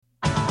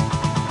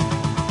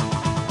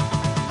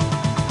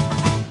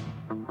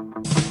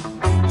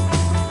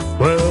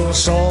I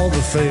saw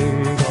the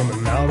thing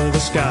coming out of the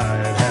sky.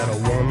 It had a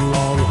one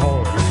long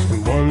horn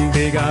and one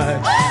big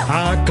eye.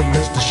 I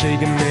commenced to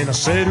shaking and I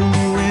said,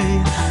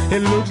 ooh-wee.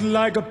 It looks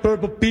like a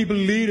purple people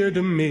eater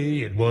to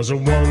me. It was a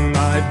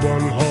one-eyed,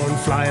 one-horn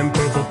flying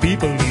purple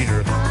people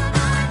eater.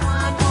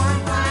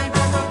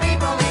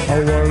 A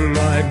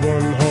one-eyed,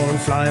 one-horn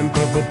flying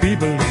purple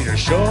people eater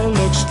sure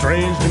looks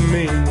strange to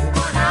me.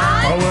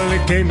 Oh, well, he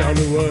came down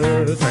to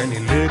earth and he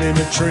lit in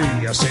a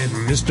tree. I said,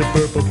 Mr.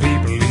 Purple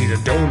People Eater,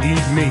 don't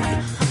eat me.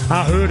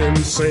 I heard him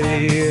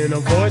say in a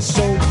voice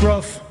so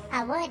gruff,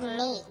 I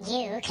wouldn't eat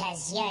you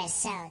because you're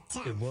so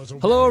tough.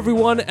 Hello,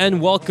 everyone,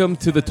 and welcome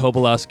to the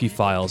Tobolowsky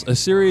Files, a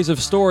series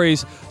of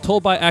stories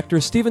told by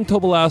actor Stephen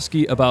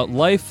Tobolowsky about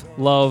life,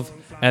 love,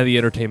 and the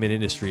entertainment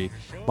industry.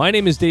 My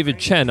name is David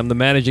Chen. I'm the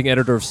managing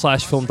editor of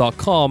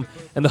SlashFilm.com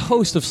and the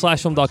host of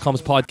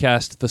SlashFilm.com's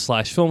podcast, The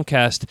Slash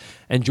Filmcast.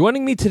 And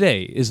joining me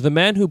today is the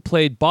man who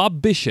played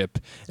Bob Bishop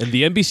in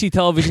the NBC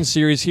television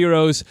series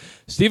Heroes,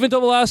 Stephen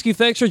Tobolowsky.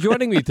 Thanks for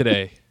joining me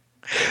today.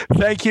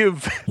 Thank you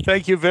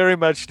very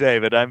much,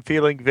 David. I'm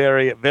feeling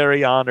very,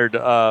 very honored.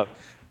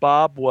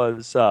 Bob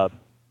was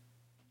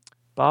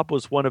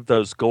one of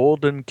those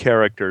golden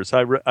characters.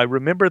 I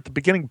remember at the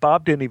beginning,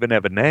 Bob didn't even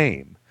have a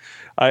name.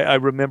 I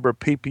remember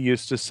people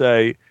used to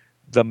say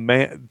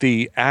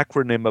the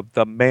acronym of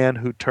the man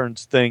who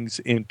turns things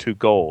into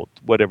gold,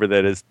 whatever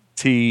that is,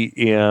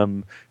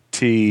 TMTIG,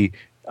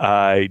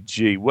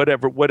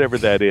 whatever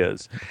that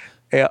is.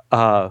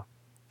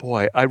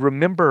 Boy, I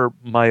remember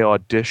my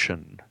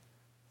audition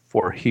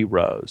for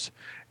Heroes,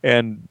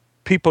 and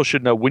people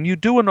should know when you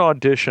do an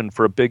audition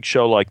for a big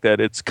show like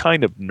that, it's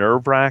kind of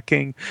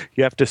nerve-wracking.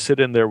 You have to sit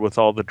in there with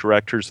all the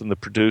directors and the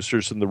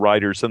producers and the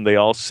writers, and they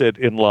all sit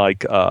in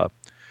like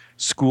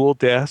school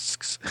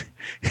desks,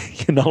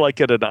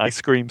 like at an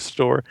ice cream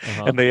store.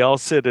 Uh-huh. And they all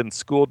sit in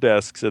school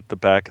desks at the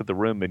back of the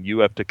room, and you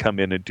have to come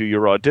in and do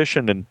your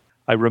audition. And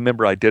I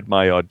remember I did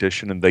my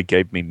audition, and they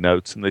gave me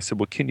notes, and they said,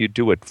 well, can you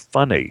do it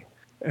funny?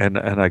 And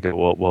I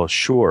go, well,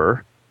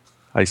 sure.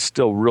 I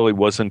still really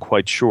wasn't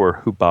quite sure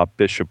who Bob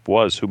Bishop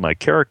was, who my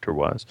character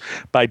was.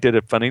 But I did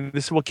it funny.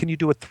 They said, well, can you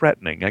do it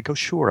threatening? I go,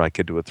 sure, I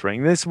could do it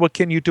threatening. They said, well,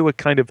 can you do it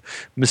kind of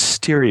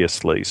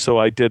mysteriously? So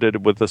I did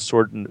it with a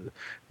sort of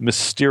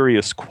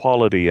mysterious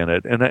quality in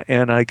it.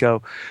 And I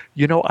go,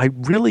 I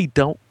really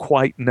don't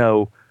quite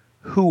know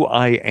who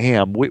I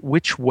am.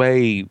 Which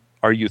way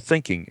are you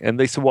thinking? And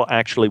they said, well,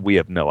 actually, we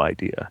have no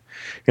idea.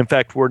 In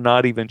fact, we're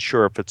not even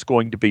sure if it's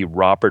going to be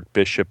Robert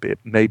Bishop. It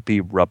may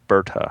be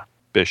Roberta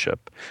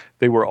Bishop.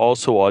 They were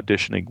also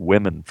auditioning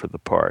women for the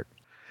part.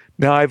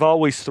 Now, I've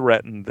always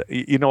threatened,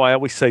 I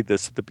always say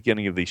this at the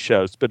beginning of these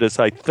shows, but as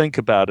I think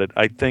about it,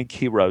 I think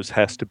Heroes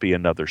has to be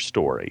another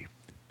story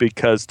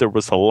because there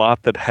was a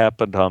lot that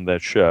happened on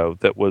that show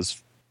that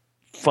was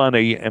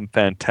funny and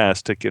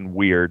fantastic and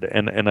weird,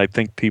 and I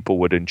think people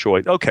would enjoy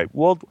it. Okay,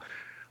 well,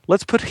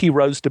 let's put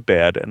Heroes to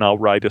bed, and I'll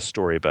write a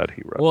story about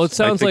Heroes. Well, it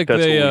sounds like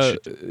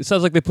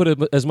they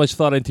put as much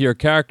thought into your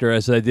character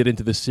as I did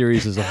into the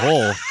series as a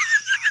whole.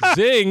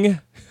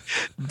 Zing!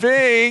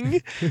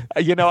 Bing!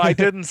 I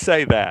didn't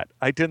say that.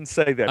 I know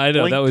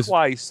blink that was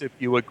twice if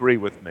you agree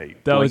with me.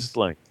 That was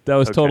blink. That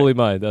was okay. totally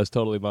mine. That was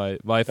totally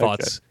my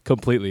thoughts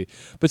completely.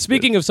 But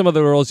speaking of some of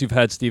the roles you've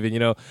had,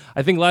 Stephen,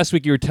 I think last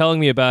week you were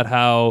telling me about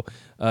how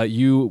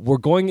you were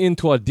going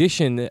into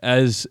audition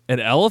as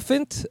an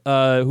elephant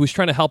who's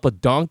trying to help a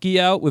donkey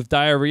out with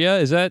diarrhea.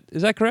 Is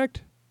that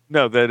correct?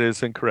 No, that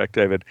is incorrect,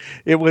 David.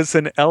 It was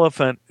an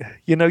elephant.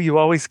 You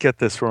always get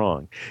this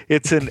wrong.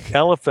 It's an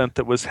elephant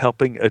that was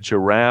helping a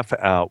giraffe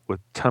out with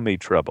tummy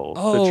trouble.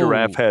 Oh. The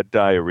giraffe had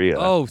diarrhea.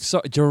 Oh,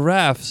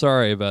 giraffe.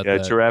 Sorry about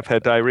that. Yeah, giraffe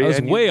had diarrhea. I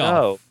was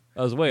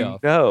way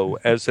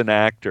off. As an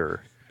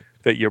actor,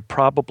 that you're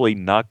probably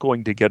not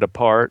going to get a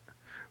part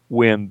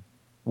when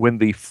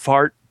the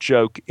fart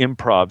joke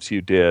improvs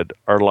you did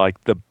are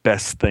like the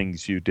best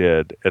things you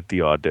did at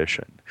the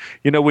audition.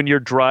 When you're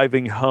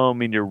driving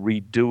home and you're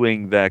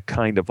redoing that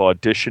kind of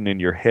audition in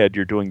your head,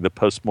 you're doing the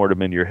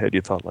postmortem in your head,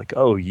 you thought like,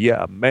 oh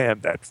yeah,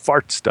 man, that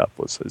fart stuff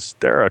was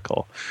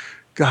hysterical.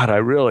 God, I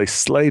really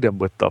slayed him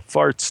with the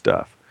fart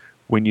stuff.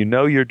 When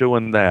you're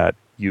doing that,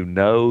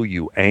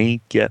 you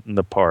ain't getting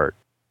the part.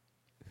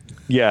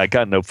 Yeah, I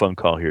got no phone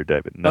call here,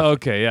 David. Nothing.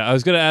 Okay, yeah. I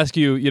was going to ask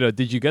you,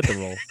 did you get the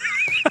role?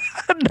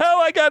 No,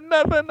 I got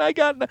nothing.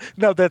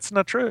 No, that's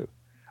not true.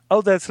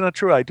 Oh, that's not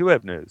true. I do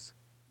have news.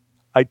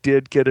 I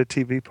did get a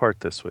TV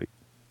part this week.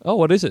 Oh,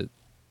 what is it?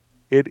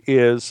 It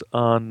is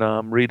on,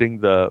 reading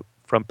the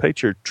front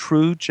page here,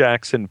 True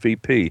Jackson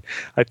VP.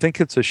 I think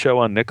it's a show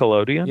on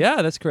Nickelodeon.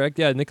 Yeah, that's correct.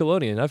 Yeah,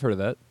 Nickelodeon. I've heard of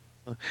that.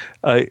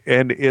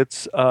 And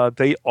it's,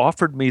 they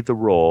offered me the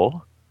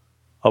role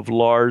of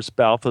Lars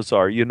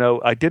Balthazar.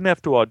 I didn't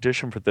have to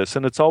audition for this,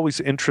 and it's always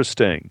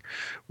interesting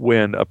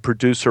when a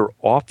producer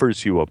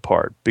offers you a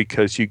part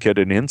because you get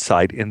an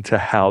insight into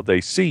how they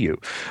see you.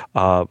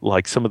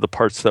 Like some of the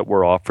parts that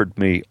were offered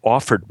me.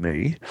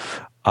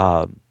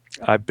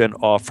 I've been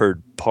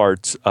offered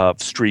parts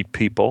of street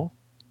people.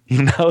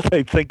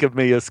 They think of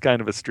me as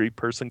kind of a street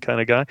person kind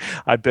of guy.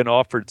 I've been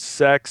offered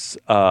sex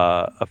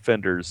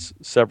offenders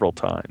several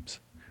times.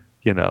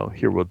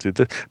 Here we'll do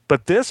this.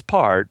 But this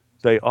part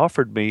they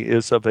offered me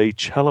is of a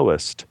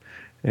celloist.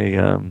 I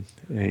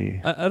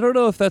don't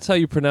know if that's how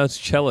you pronounce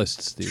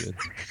cellist, Stephen.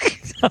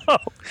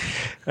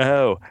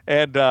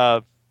 And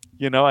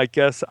I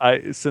guess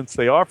since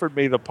they offered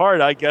me the part,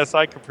 I guess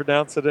I can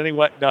pronounce it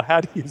anyway. Now,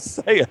 how do you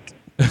say it?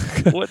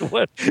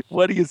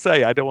 What do you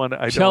say? I don't want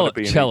to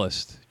be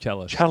cellist.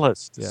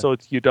 Cellist. Yeah. So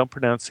you don't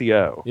pronounce the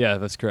O. Yeah,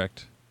 that's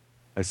correct.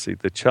 I see.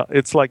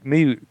 It's like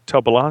me,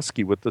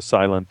 Tobolowsky, with the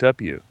silent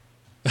W.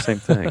 Same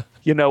thing.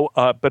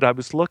 But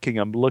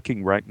I'm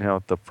looking right now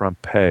at the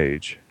front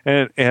page,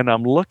 and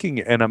I'm looking,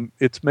 and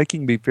it's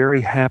making me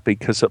very happy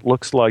because it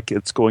looks like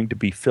it's going to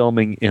be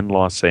filming in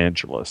Los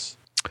Angeles.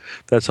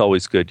 That's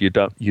always good. You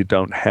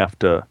don't have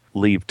to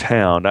leave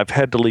town. I've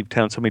had to leave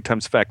town so many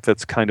times. In fact,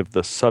 that's kind of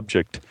the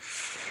subject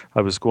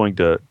I was going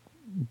to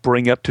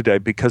bring up today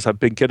because I've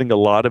been getting a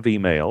lot of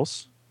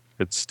emails.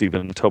 It's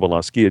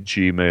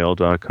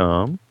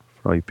StephenTobolowsky@gmail.com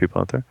for all you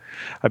people out there.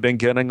 I've been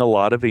getting a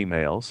lot of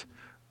emails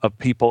of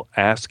people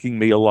asking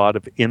me a lot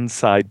of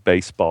inside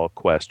baseball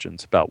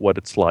questions about what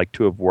it's like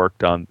to have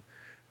worked on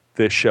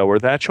this show or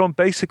that show. And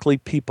basically,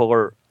 people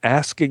are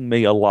asking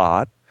me a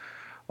lot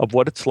of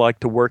what it's like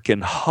to work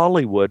in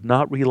Hollywood,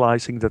 not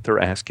realizing that they're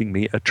asking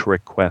me a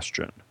trick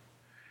question.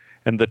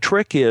 And the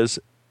trick is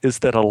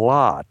that a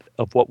lot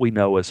of what we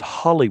know as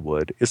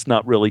Hollywood is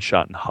not really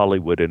shot in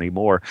Hollywood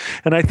anymore.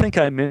 And I think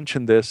I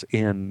mentioned this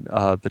in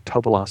the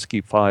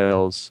Tobolowsky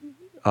Files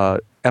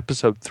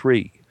episode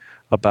 3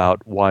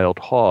 about Wild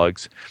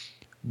Hogs,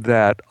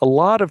 that a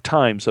lot of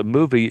times a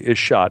movie is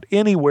shot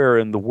anywhere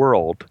in the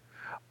world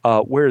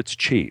where it's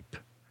cheap.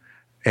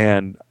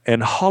 And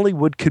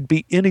Hollywood could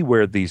be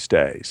anywhere these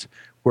days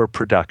where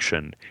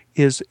production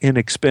is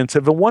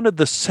inexpensive. And one of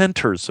the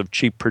centers of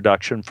cheap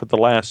production for the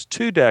last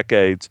 2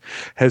 decades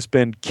has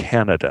been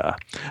Canada,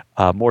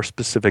 more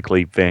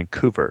specifically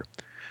Vancouver.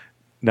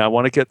 Now, I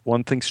want to get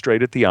one thing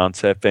straight at the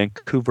onset.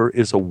 Vancouver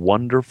is a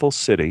wonderful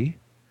city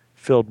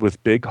filled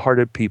with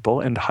big-hearted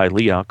people and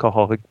highly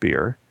alcoholic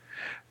beer.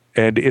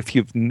 And if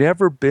you've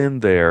never been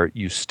there,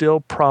 you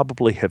still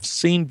probably have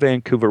seen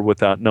Vancouver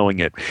without knowing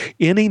it.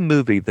 Any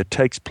movie that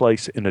takes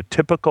place in a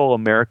typical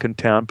American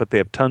town, but they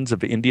have tons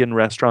of Indian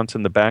restaurants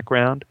in the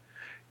background,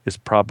 is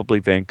probably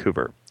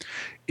Vancouver.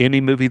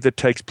 Any movie that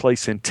takes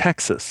place in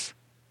Texas,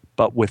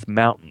 but with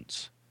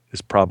mountains,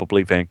 is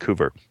probably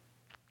Vancouver.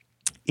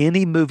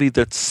 Any movie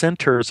that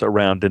centers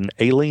around an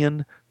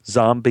alien,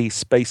 zombie,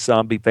 space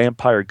zombie,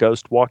 vampire,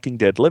 ghost, Walking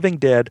Dead, Living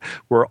Dead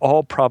were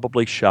all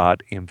probably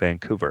shot in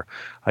Vancouver.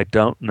 I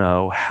don't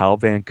know how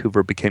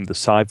Vancouver became the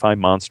sci-fi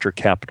monster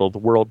capital of the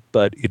world,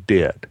 but it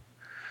did.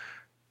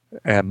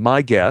 And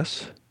my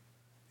guess,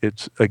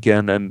 it's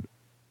again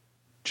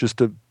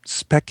just a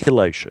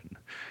speculation,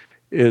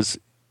 is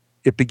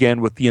it began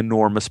with the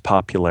enormous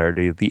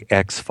popularity of The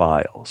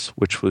X-Files,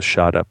 which was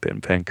shot up in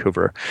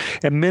Vancouver.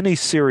 And many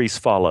series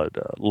followed.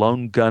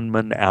 Lone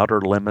Gunman, Outer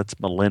Limits,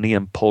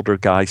 Millennium,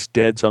 Poltergeist,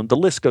 Dead Zone. The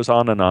list goes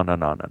on and on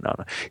and on and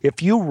on.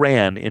 If you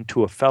ran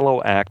into a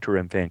fellow actor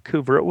in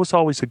Vancouver, it was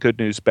always a good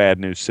news, bad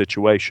news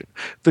situation.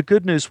 The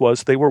good news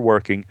was they were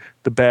working.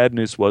 The bad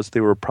news was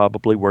they were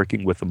probably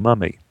working with a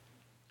mummy.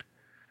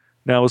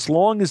 Now, as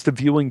long as the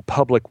viewing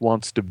public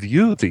wants to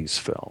view these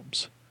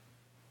films,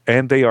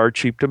 and they are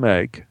cheap to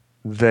make,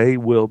 they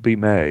will be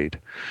made.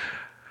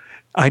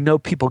 I know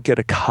people get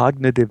a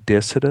cognitive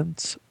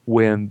dissonance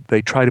when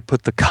they try to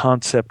put the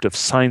concept of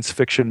science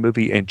fiction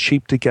movie and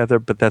cheap together,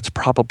 but that's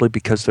probably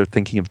because they're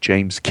thinking of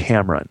James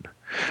Cameron.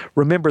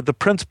 Remember, the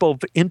principle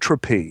of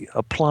entropy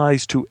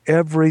applies to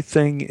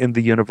everything in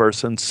the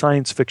universe, and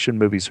science fiction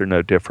movies are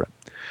no different.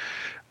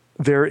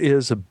 There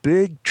is a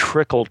big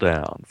trickle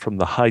down from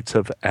the heights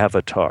of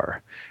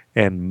Avatar,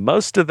 and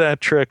most of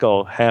that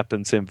trickle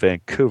happens in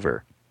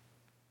Vancouver.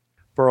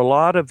 For a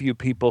lot of you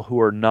people who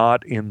are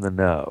not in the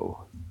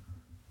know,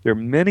 there are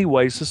many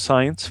ways a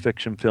science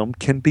fiction film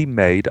can be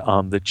made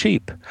on the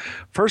cheap.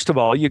 First of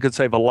all, you could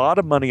save a lot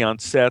of money on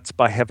sets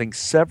by having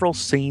several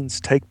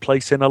scenes take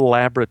place in a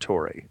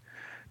laboratory.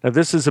 Now,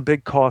 this is a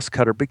big cost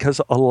cutter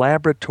because a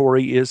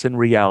laboratory is in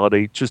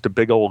reality just a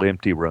big old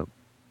empty room.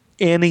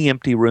 Any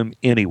empty room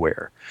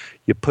anywhere.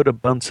 You put a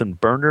Bunsen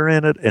burner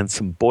in it and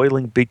some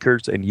boiling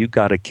beakers and you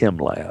got a chem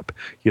lab.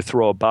 You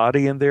throw a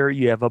body in there,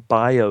 you have a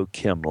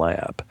biochem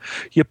lab.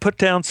 You put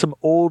down some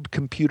old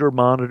computer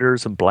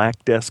monitors and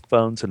black desk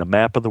phones and a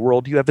map of the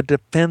world, you have a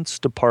Defense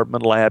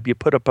Department lab. You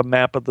put up a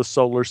map of the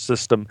solar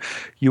system,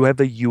 you have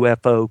a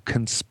UFO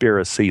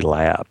conspiracy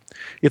lab.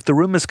 If the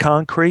room is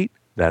concrete,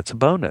 that's a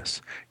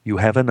bonus. You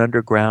have an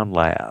underground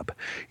lab.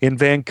 In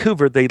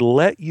Vancouver, they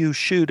let you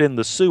shoot in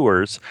the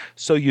sewers,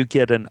 so you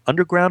get an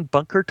underground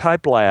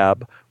bunker-type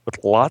lab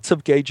with lots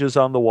of gauges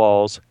on the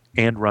walls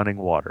and running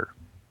water.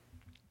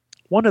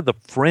 One of the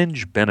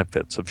fringe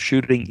benefits of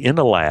shooting in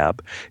a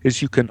lab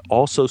is you can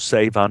also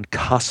save on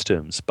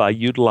costumes by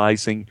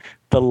utilizing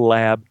the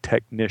lab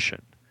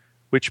technician,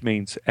 which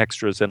means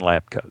extras in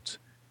lab coats.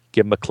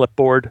 Give them a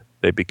clipboard,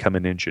 they become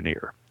an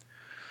engineer.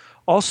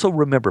 Also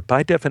remember,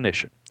 by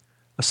definition,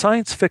 a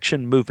science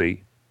fiction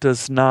movie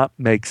does not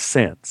make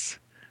sense.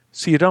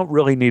 So you don't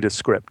really need a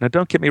script. Now,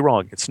 don't get me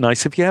wrong. It's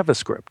nice if you have a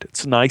script.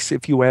 It's nice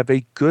if you have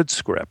a good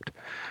script.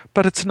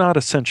 But it's not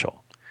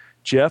essential.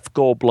 Jeff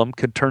Goldblum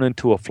can turn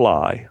into a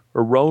fly,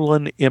 or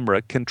Roland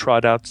Emmerich can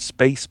trot out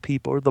space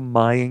people or the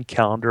Mayan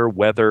calendar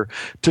weather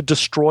to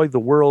destroy the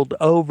world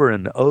over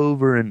and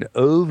over and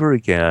over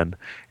again,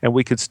 and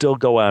we could still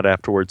go out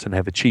afterwards and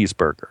have a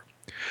cheeseburger.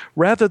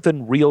 Rather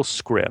than real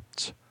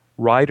scripts,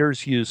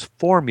 writers use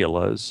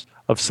formulas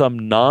of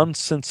some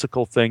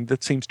nonsensical thing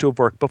that seems to have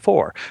worked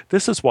before.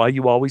 This is why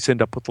you always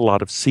end up with a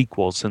lot of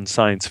sequels in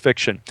science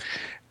fiction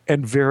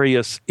and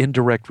various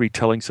indirect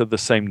retellings of the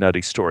same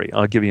nutty story.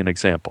 I'll give you an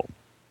example.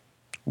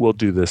 We'll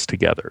do this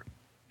together.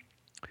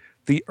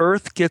 The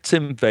Earth gets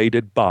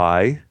invaded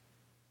by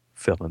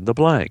fill in the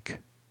blank.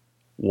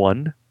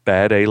 1,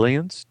 bad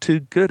aliens. 2,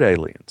 good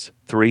aliens.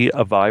 3,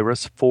 a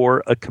virus.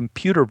 4, a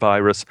computer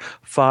virus.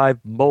 5,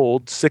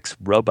 mold. 6,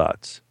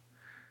 robots.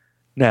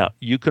 Now,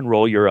 you can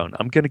roll your own.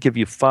 I'm going to give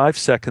you 5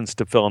 seconds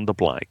to fill in the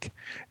blank.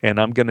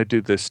 And I'm going to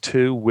do this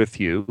too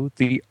with you.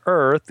 The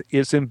Earth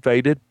is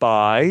invaded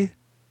by...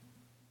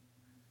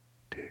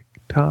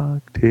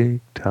 Tick-tock,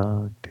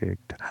 tick-tock,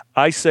 tick-tock.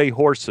 I say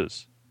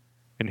horses.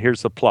 And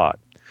here's the plot.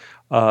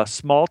 A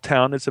small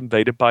town is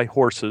invaded by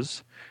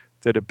horses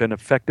that have been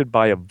affected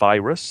by a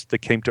virus that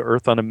came to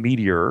Earth on a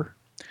meteor.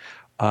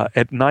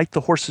 At night,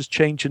 the horses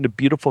change into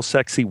beautiful,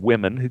 sexy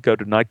women who go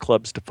to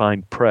nightclubs to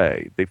find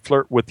prey. They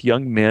flirt with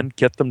young men,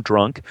 get them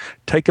drunk,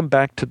 take them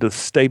back to the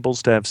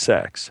stables to have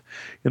sex.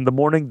 In the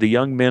morning, the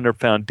young men are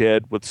found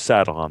dead with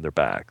saddle on their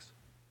backs.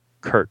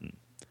 Curtain.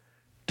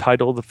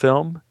 Title of the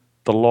film,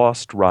 The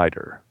Lost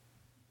Rider.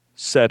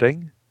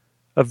 Setting,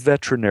 a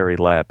veterinary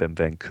lab in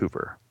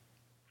Vancouver.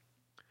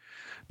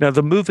 Now,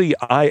 the movie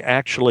I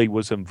actually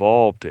was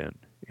involved in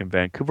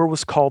Vancouver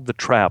was called The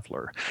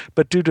Traveler,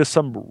 but due to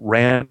some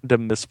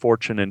random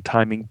misfortune and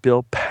timing,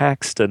 Bill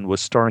Paxton was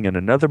starring in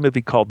another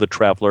movie called The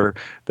Traveler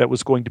that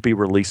was going to be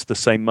released the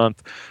same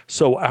month.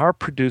 So our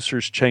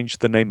producers changed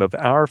the name of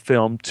our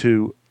film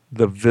to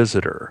The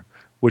Visitor,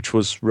 which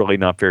was really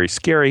not very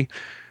scary.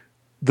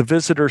 The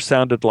Visitor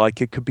sounded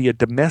like it could be a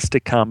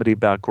domestic comedy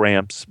about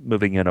Gramps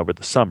moving in over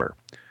the summer.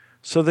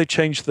 So they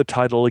changed the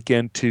title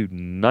again to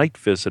Night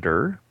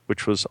Visitor,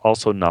 which was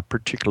also not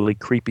particularly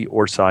creepy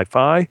or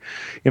sci-fi.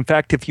 In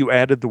fact, if you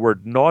added the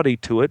word naughty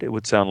to it, it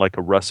would sound like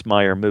a Russ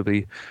Meyer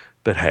movie.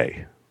 But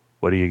hey,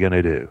 what are you going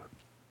to do?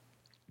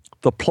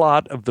 The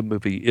plot of the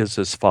movie is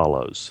as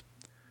follows.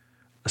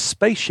 A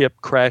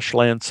spaceship crash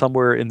lands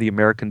somewhere in the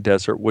American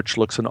desert, which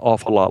looks an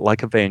awful lot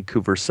like a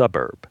Vancouver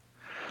suburb.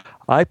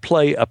 I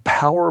play a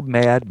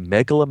power-mad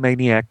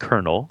megalomaniac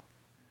colonel.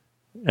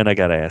 And I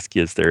got to ask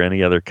you, is there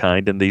any other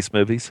kind in these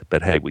movies?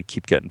 But hey, we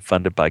keep getting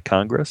funded by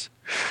Congress.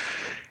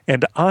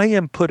 And I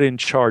am put in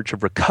charge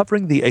of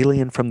recovering the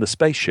alien from the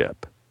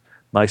spaceship.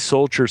 My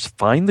soldiers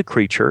find the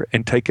creature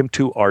and take him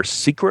to our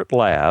secret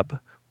lab,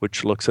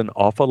 which looks an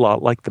awful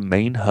lot like the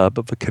main hub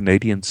of a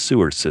Canadian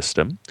sewer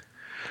system.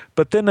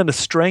 But then in a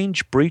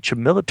strange breach of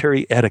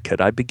military etiquette,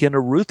 I begin a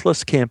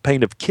ruthless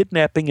campaign of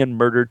kidnapping and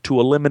murder to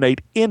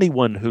eliminate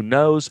anyone who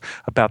knows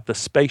about the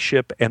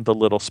spaceship and the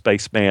little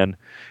spaceman,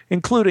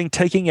 including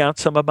taking out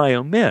some of my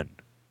own men.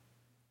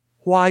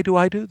 Why do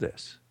I do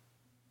this?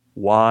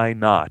 Why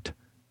not?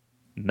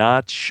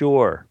 Not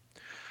sure.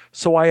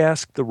 So I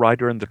asked the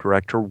writer and the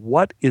director,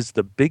 what is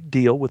the big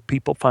deal with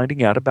people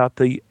finding out about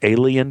the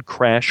alien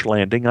crash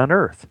landing on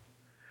Earth?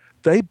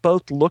 They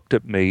both looked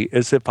at me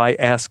as if I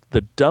asked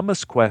the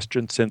dumbest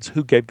question since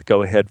who gave the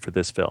go-ahead for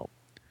this film.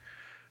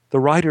 The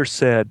writer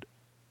said,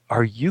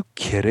 "Are you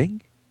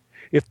kidding?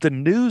 If the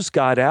news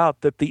got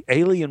out that the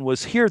alien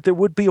was here, there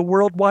would be a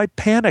worldwide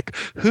panic.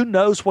 Who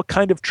knows what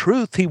kind of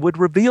truth he would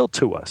reveal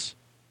to us?"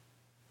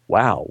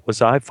 Wow,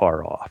 was I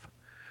far off.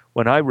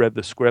 When I read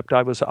the script,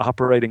 I was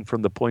operating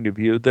from the point of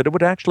view that it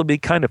would actually be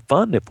kind of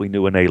fun if we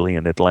knew an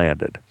alien had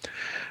landed.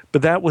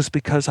 But that was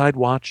because I'd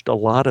watched a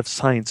lot of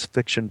science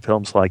fiction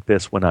films like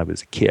this when I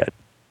was a kid.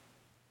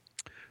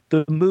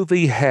 The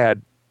movie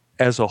had,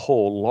 as a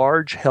whole,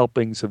 large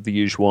helpings of the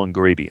usual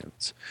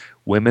ingredients.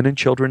 Women and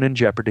children in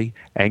jeopardy,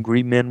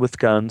 angry men with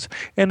guns,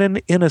 and an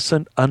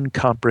innocent,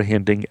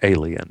 uncomprehending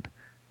alien,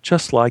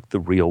 just like the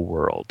real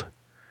world.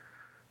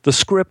 The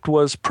script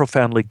was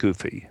profoundly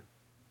goofy.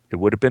 It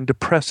would have been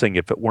depressing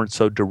if it weren't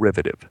so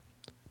derivative.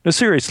 Now,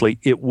 seriously,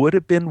 it would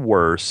have been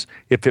worse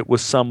if it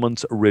was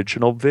someone's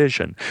original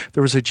vision.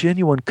 There was a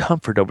genuine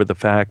comfort over the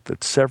fact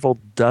that several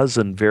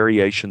dozen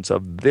variations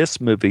of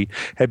this movie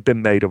had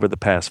been made over the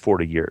past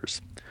 40 years.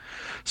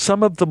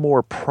 Some of the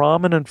more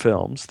prominent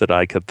films that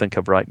I could think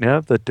of right now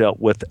that dealt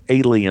with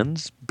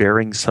aliens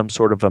bearing some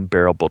sort of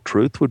unbearable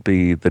truth would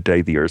be The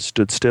Day the Earth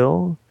Stood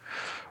Still,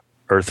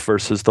 Earth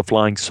versus the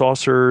Flying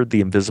Saucer,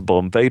 The Invisible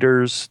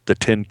Invaders, The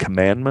Ten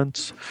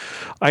Commandments.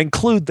 I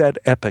include that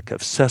epic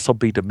of Cecil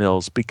B.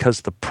 DeMille's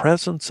because the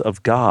presence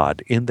of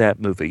God in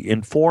that movie,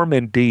 in form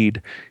and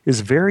deed,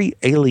 is very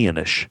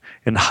alienish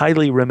and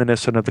highly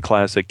reminiscent of the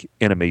classic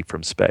Enemy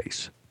from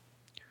Space.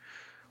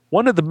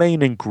 One of the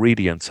main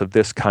ingredients of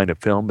this kind of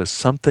film is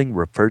something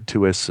referred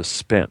to as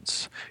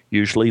suspense,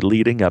 usually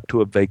leading up to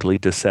a vaguely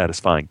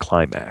dissatisfying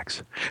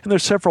climax. And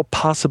there's several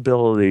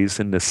possibilities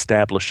in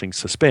establishing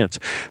suspense.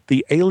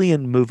 The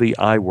Alien movie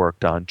I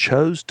worked on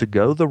chose to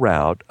go the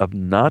route of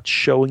not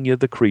showing you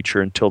the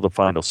creature until the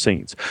final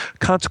scenes.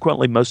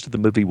 Consequently, most of the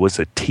movie was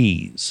a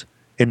tease,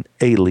 an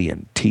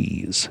alien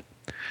tease.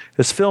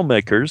 As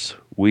filmmakers,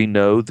 we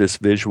know this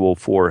visual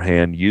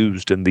forehand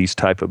used in these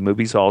type of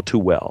movies all too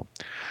well.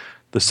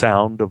 The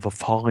sound of a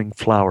falling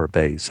flower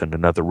vase in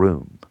another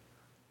room,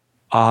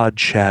 odd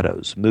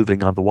shadows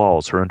moving on the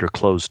walls or under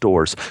closed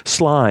doors,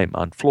 slime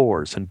on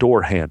floors and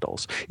door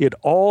handles. It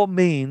all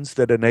means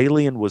that an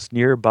alien was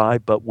nearby,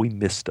 but we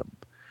missed him.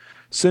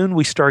 Soon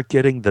we start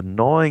getting the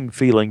gnawing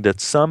feeling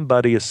that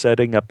somebody is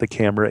setting up the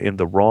camera in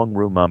the wrong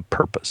room on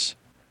purpose.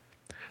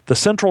 The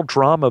central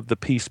drama of the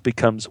piece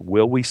becomes,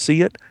 will we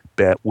see it?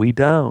 Bet we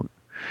don't.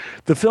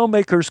 The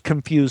filmmakers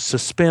confuse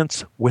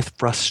suspense with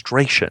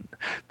frustration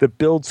that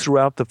builds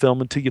throughout the film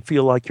until you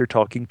feel like you're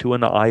talking to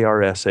an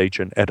IRS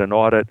agent at an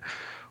audit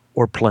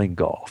or playing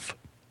golf.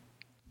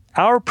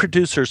 Our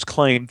producers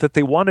claimed that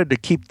they wanted to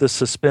keep the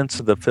suspense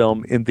of the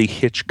film in the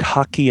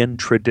Hitchcockian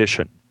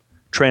tradition.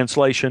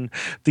 Translation,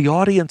 the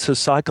audience's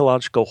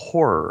psychological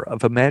horror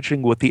of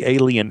imagining what the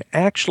alien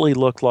actually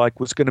looked like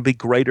was going to be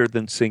greater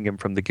than seeing him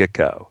from the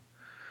get-go.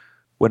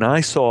 When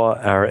I saw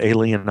our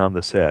alien on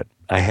the set,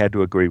 I had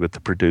to agree with the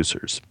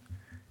producers.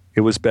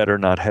 It was better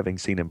not having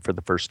seen him for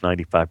the first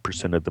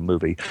 95% of the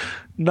movie.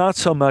 Not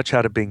so much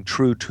out of being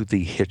true to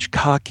the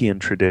Hitchcockian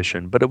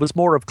tradition, but it was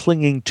more of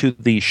clinging to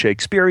the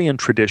Shakespearean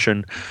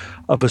tradition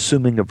of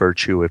assuming a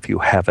virtue if you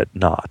have it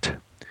not.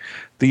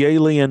 The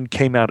alien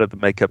came out of the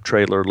makeup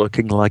trailer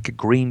looking like a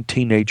green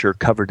teenager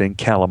covered in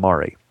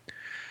calamari.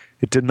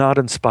 It did not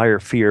inspire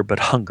fear, but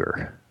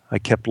hunger. I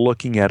kept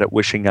looking at it,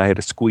 wishing I had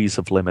a squeeze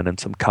of lemon and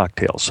some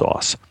cocktail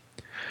sauce.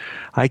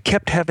 I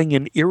kept having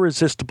an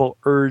irresistible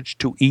urge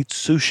to eat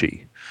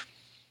sushi.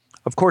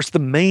 Of course, the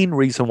main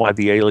reason why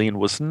the alien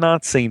was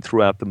not seen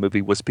throughout the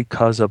movie was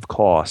because of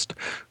cost.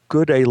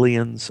 Good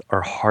aliens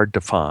are hard to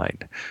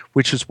find,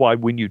 which is why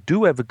when you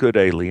do have a good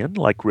alien,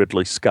 like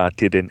Ridley Scott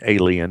did in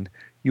Alien,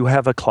 you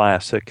have a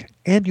classic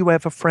and you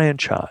have a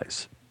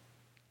franchise.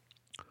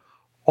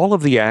 All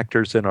of the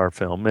actors in our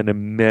film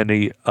and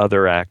many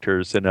other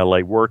actors in LA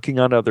working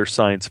on other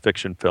science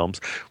fiction films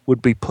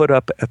would be put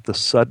up at the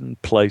Sudden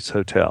Place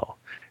Hotel,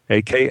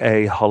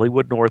 a.k.a.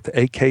 Hollywood North,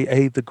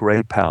 a.k.a. the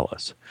Gray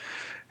Palace.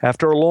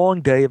 After a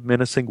long day of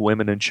menacing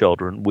women and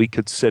children, we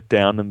could sit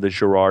down in the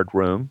Girard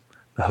Room,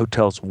 the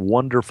hotel's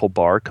wonderful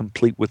bar,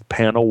 complete with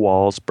panel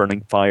walls,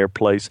 burning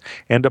fireplace,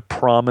 and a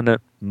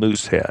prominent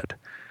moose head.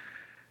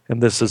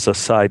 And this is a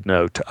side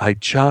note. I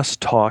just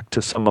talked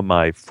to some of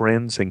my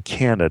friends in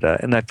Canada,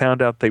 and I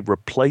found out they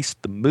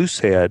replaced the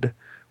moose head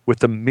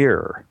with a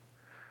mirror.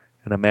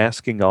 And I'm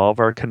asking all of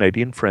our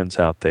Canadian friends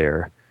out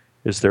there,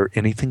 is there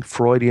anything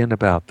Freudian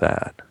about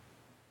that?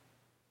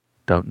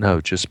 Don't know,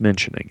 just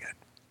mentioning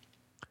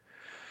it.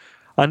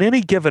 On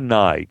any given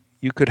night,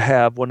 you could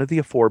have one of the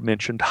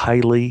aforementioned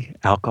highly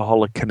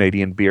alcoholic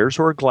Canadian beers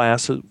or a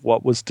glass of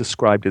what was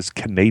described as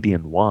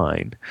Canadian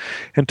wine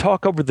and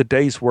talk over the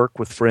day's work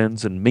with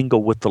friends and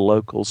mingle with the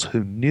locals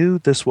who knew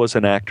this was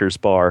an actor's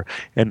bar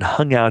and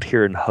hung out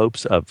here in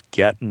hopes of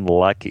getting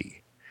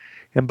lucky.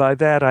 And by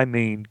that I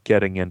mean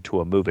getting into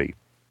a movie.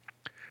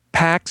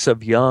 Packs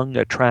of young,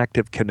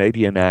 attractive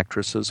Canadian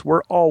actresses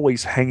were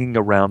always hanging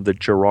around the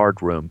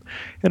Girard Room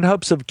in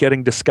hopes of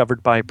getting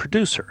discovered by a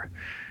producer.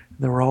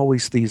 There were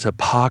always these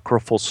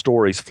apocryphal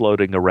stories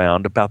floating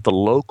around about the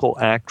local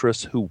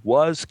actress who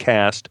was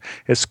cast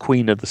as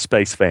Queen of the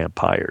Space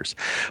Vampires.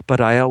 But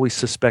I always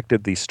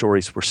suspected these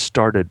stories were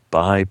started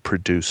by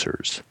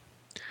producers.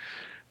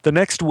 The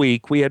next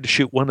week, we had to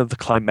shoot one of the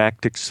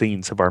climactic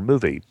scenes of our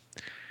movie.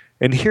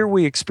 And here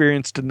we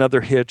experienced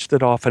another hitch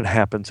that often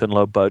happens in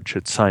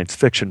low-budget science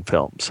fiction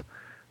films: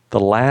 the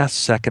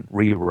last-second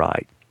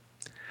rewrite.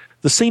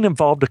 The scene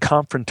involved a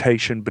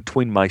confrontation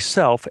between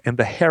myself and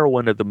the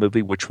heroine of the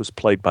movie, which was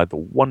played by the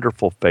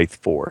wonderful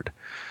Faith Ford.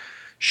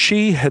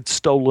 She had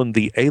stolen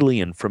the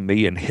alien from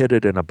me and hid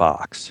it in a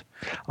box.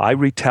 I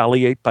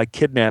retaliate by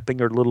kidnapping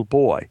her little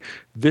boy.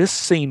 This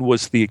scene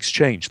was the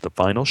exchange, the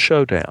final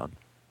showdown.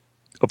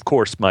 Of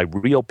course, my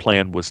real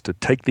plan was to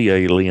take the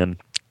alien,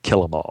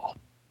 kill them all.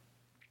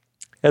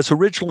 As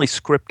originally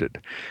scripted,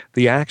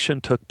 the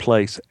action took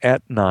place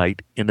at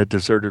night in a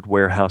deserted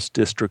warehouse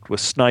district with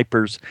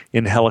snipers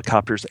in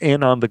helicopters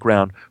and on the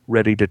ground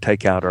ready to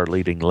take out our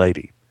leading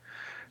lady.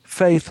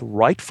 Faith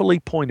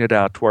rightfully pointed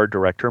out to our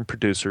director and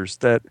producers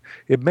that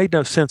it made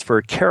no sense for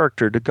a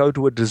character to go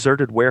to a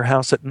deserted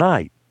warehouse at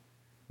night.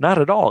 Not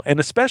at all, and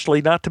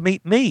especially not to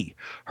meet me.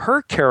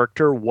 Her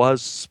character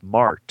was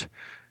smart,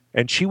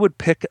 and she would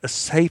pick a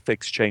safe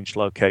exchange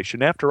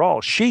location. After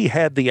all, she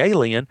had the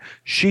alien.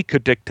 She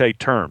could dictate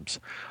terms.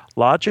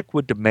 Logic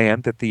would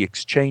demand that the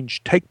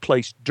exchange take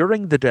place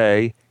during the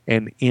day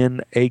and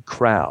in a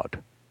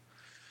crowd.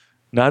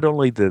 Not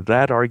only did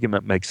that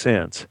argument make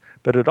sense,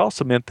 but it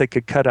also meant they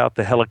could cut out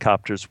the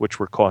helicopters, which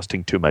were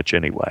costing too much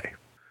anyway.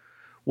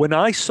 When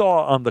I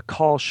saw on the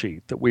call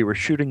sheet that we were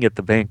shooting at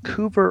the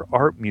Vancouver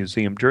Art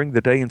Museum during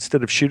the day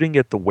instead of shooting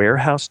at the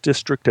Warehouse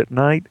District at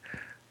night,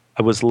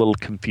 I was a little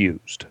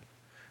confused.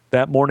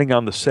 That morning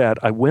on the set,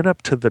 I went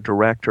up to the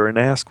director and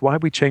asked why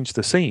we changed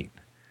the scene.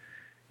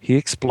 He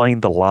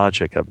explained the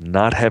logic of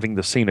not having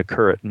the scene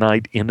occur at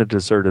night in a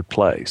deserted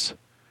place.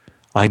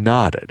 I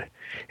nodded,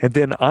 and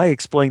then I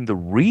explained the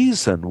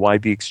reason why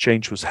the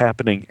exchange was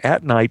happening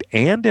at night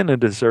and in a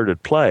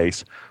deserted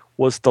place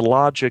was the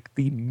logic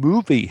the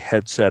movie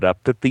had set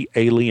up that the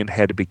alien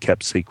had to be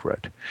kept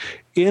secret.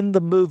 In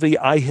the movie,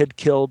 I had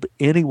killed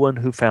anyone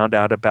who found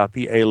out about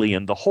the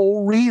alien. The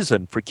whole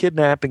reason for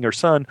kidnapping her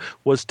son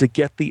was to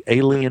get the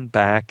alien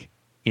back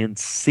in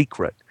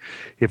secret.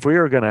 If we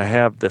were going to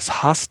have this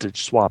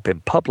hostage swap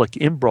in public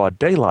in broad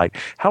daylight,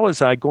 how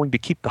was I going to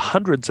keep the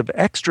hundreds of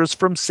extras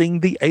from seeing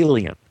the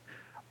alien?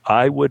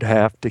 I would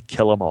have to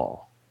kill them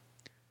all.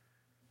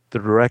 The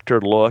director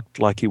looked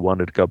like he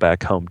wanted to go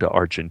back home to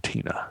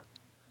Argentina.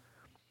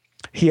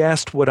 He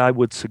asked what I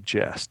would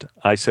suggest.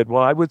 I said,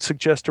 well, I would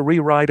suggest a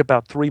rewrite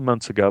about 3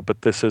 months ago,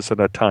 but this isn't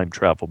a time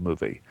travel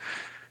movie.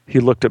 He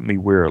looked at me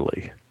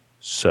wearily.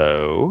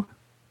 So?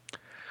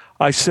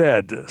 I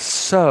said,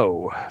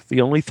 the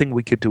only thing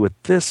we could do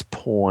at this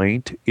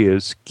point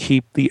is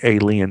keep the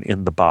alien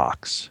in the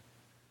box.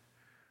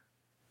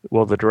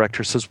 Well, the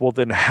director says, well,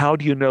 then how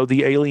do you know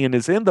the alien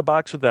is in the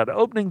box without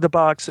opening the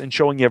box and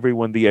showing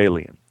everyone the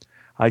alien?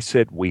 I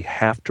said, we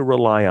have to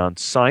rely on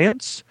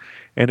science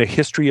and a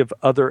history of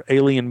other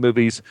alien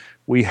movies.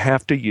 We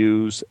have to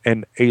use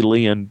an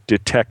alien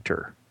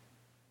detector.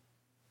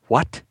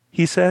 What?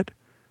 He said.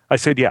 I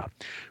said, yeah.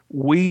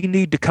 We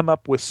need to come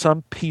up with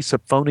some piece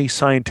of phony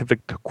scientific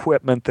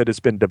equipment that has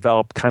been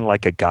developed, kind of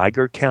like a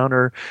Geiger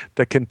counter,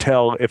 that can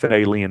tell if an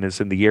alien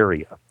is in the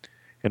area.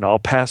 And I'll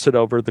pass it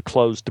over the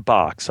closed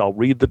box. I'll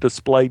read the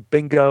display,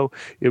 bingo.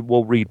 It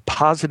will read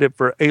positive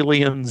for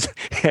aliens,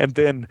 and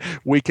then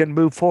we can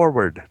move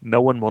forward.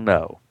 No one will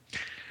know.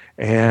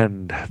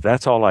 And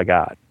that's all I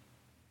got.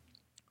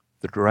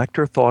 The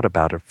director thought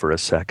about it for a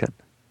second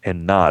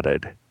and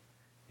nodded.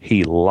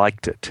 He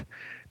liked it.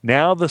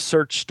 Now the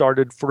search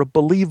started for a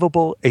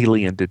believable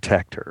alien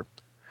detector.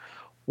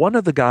 One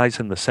of the guys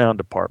in the sound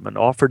department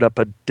offered up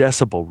a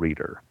decibel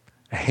reader,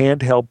 a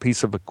handheld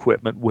piece of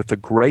equipment with a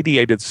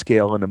gradiated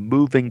scale and a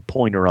moving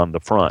pointer on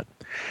the front.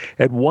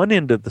 At one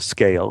end of the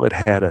scale, it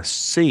had a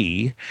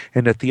C,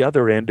 and at the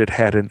other end, it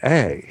had an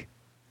A.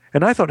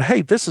 And I thought,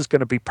 hey, this is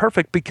going to be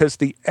perfect because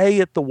the A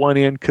at the one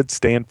end could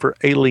stand for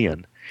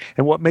alien.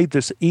 And what made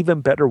this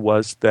even better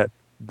was that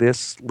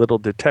this little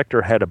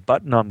detector had a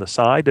button on the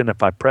side, and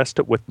if I pressed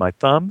it with my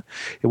thumb,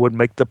 it would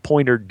make the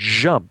pointer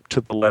jump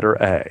to the letter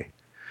A.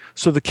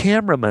 So the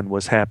cameraman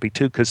was happy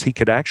too because he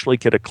could actually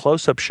get a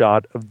close-up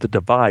shot of the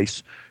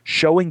device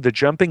showing the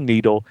jumping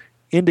needle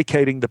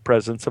indicating the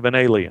presence of an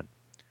alien.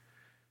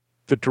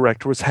 The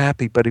director was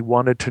happy, but he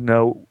wanted to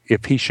know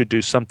if he should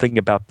do something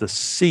about the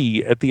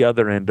C at the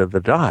other end of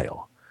the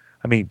dial.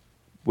 I mean,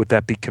 would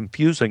that be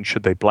confusing?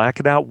 Should they black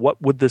it out?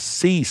 What would the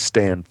C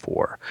stand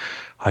for?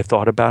 I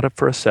thought about it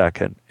for a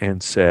second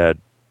and said,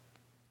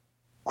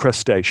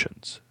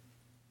 crustaceans.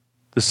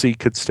 The C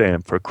could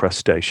stand for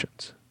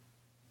crustaceans.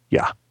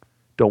 Yeah,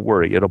 don't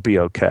worry, it'll be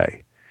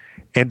okay.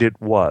 And it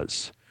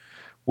was.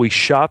 We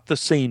shot the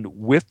scene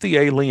with the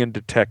alien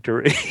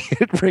detector.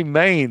 It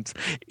remains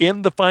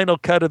in the final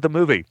cut of the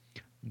movie.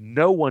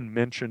 No one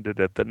mentioned it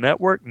at the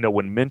network. No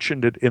one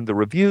mentioned it in the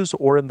reviews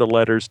or in the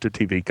letters to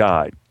TV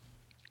Guide.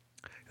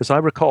 As I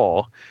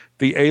recall,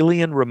 the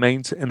alien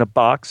remains in a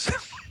box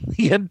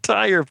the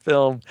entire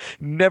film,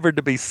 never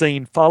to be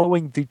seen,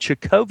 following the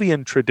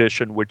Chekhovian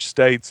tradition, which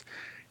states,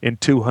 in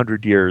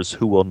 200 years,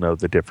 who will know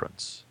the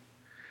difference?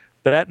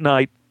 That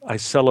night, I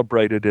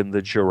celebrated in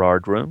the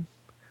Girard Room.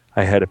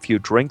 I had a few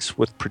drinks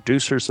with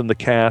producers and the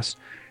cast.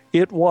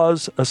 It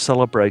was a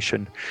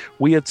celebration.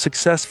 We had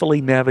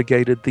successfully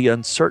navigated the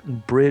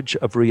uncertain bridge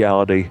of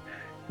reality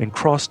and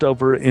crossed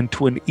over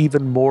into an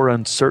even more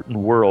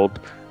uncertain world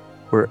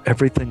where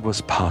everything was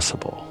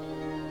possible.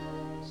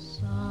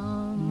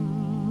 Somewhere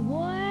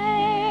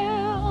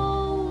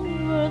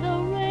over the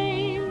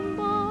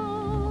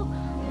rainbow,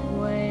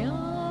 way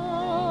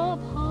up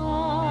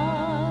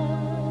high,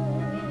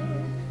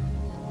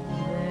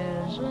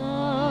 there's a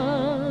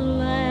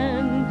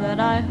land that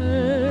I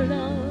heard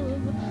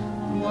of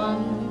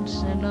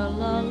once in a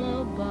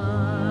lullaby.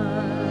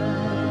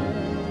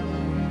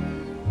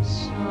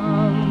 Somewhere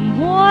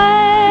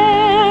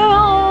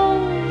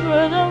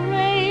over the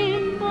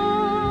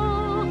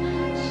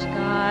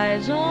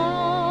skies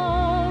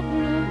are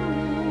blue,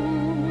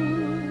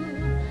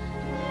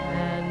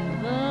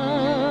 and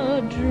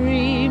the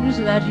dreams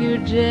that you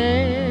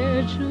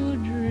dare to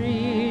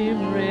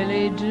dream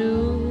really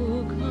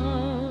do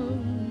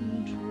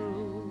come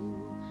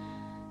true.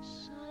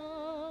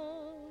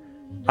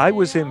 I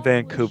was in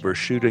Vancouver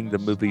shooting the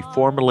movie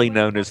formerly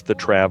known as The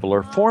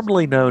Traveler,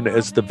 formerly known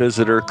as The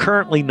Visitor,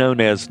 currently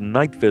known as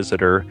Night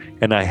Visitor,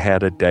 and I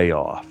had a day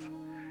off.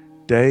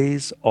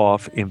 Days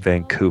off in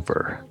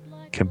Vancouver.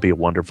 can be a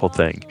wonderful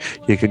thing.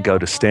 You can go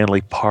to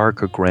Stanley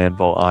Park or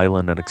Granville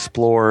Island and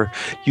explore.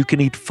 You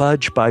can eat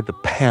fudge by the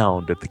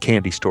pound at the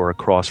candy store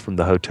across from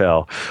the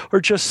hotel,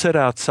 or just sit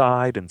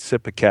outside and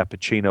sip a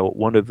cappuccino at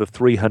one of the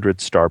 300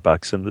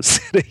 Starbucks in the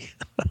city.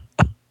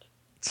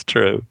 It's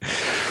true.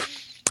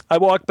 I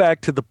walked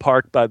back to the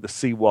park by the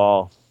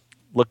seawall.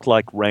 Looked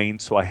like rain,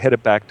 so I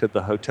headed back to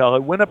the hotel. I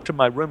went up to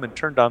my room and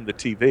turned on the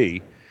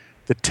TV.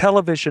 The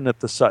television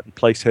at the Sutton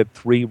Place had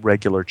 3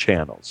 regular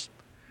channels.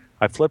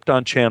 I flipped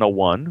on channel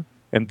 1,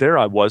 and there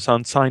I was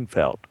on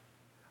Seinfeld.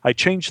 I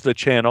changed the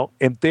channel,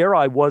 and there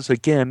I was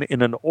again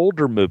in an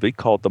older movie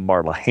called The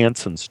Marla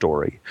Hanson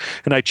Story.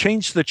 And I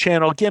changed the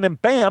channel again,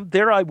 and bam,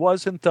 there I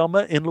was in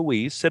Thelma and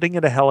Louise, sitting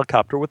in a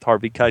helicopter with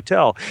Harvey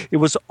Keitel. It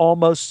was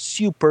almost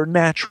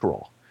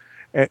supernatural.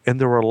 And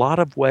there were a lot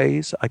of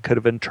ways I could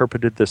have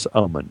interpreted this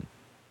omen.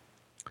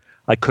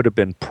 I could have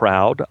been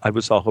proud I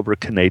was all over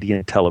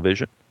Canadian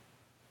television.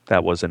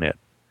 That wasn't it.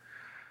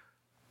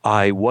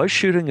 I was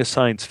shooting a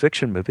science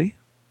fiction movie.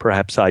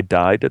 Perhaps I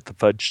died at the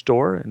fudge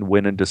store and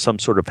went into some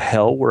sort of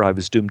hell where I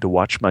was doomed to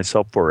watch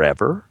myself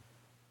forever.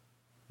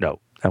 No,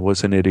 that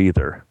wasn't it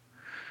either.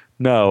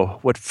 No,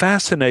 what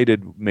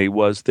fascinated me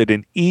was that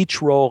in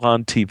each role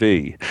on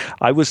TV,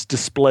 I was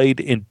displayed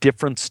in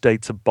different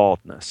states of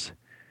baldness.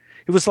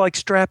 It was like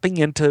strapping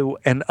into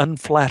an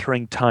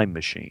unflattering time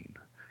machine,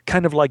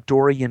 kind of like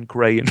Dorian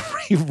Gray in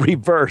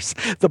reverse.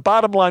 The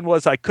bottom line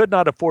was I could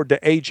not afford to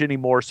age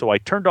anymore, so I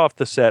turned off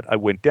the set. I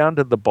went down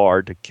to the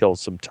bar to kill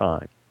some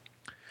time.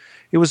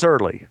 It was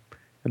early,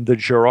 and the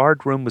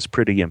Gerard room was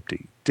pretty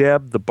empty.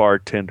 Deb, the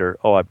bartender,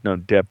 I've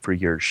known Deb for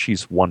years.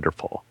 She's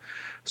wonderful.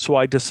 So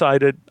I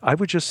decided I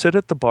would just sit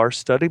at the bar,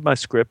 study my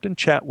script, and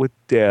chat with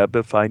Deb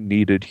if I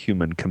needed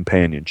human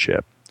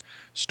companionship.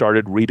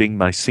 Started reading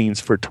my scenes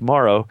for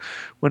tomorrow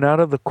when out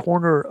of the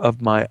corner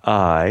of my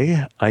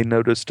eye, I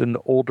noticed an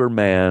older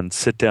man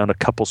sit down a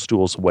couple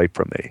stools away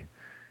from me.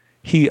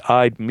 He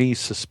eyed me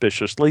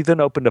suspiciously, then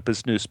opened up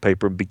his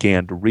newspaper and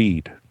began to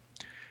read.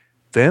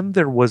 Then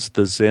there was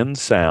the zen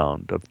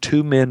sound of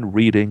 2 men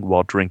reading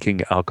while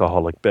drinking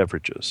alcoholic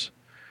beverages.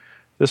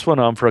 This went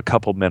on for a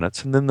couple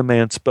minutes, and then the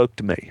man spoke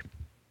to me.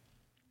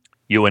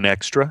 "You an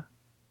extra?"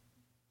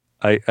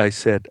 I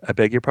said, "I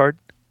beg your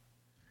pardon?"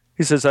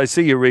 He says, "I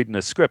see you're reading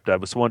a script. I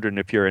was wondering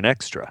if you're an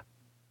extra."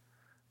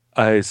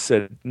 I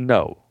said,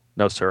 No,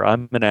 sir,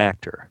 I'm an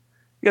actor."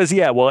 He goes,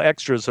 "Yeah, well,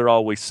 extras are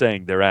always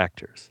saying they're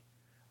actors."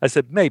 I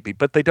said, "Maybe,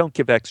 but they don't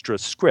give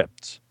extras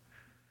scripts."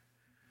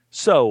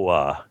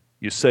 "So,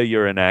 you say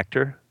you're an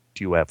actor.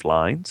 Do you have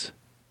lines?"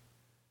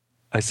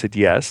 I said,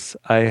 "Yes,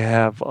 I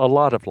have a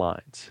lot of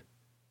lines."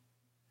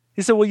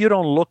 He said, "Well, you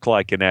don't look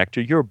like an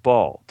actor. You're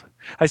bald."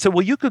 I said,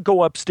 "Well, you could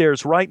go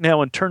upstairs right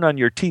now and turn on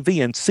your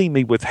TV and see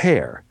me with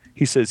hair."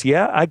 He says,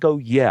 "Yeah?" I go,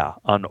 "Yeah,"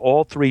 on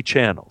all 3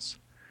 channels.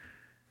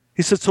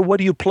 He said, "So what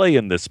do you play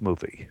in this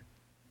movie?"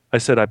 I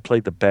said, "I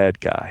play the bad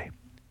guy,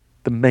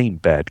 the main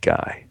bad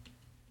guy.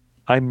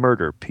 I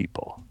murder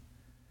people."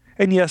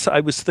 And yes,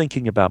 I was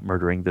thinking about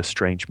murdering this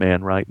strange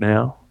man right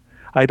now.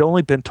 I'd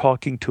only been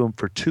talking to him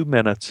for 2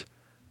 minutes.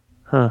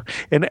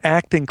 In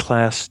acting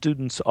class,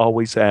 students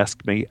always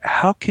ask me,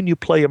 "How can you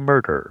play a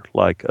murderer,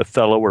 like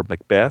Othello or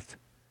Macbeth?"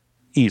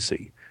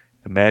 Easy.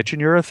 Imagine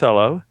you're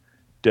Othello.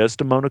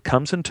 Desdemona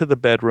comes into the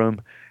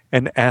bedroom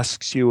and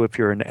asks you if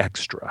you're an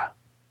extra.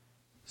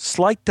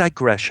 Slight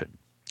digression.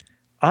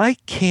 I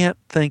can't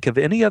think of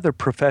any other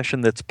profession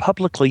that's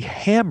publicly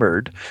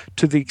hammered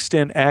to the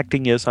extent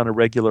acting is on a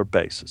regular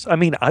basis. I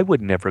mean, I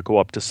would never go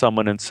up to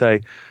someone and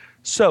say,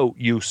 "So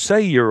you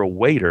say you're a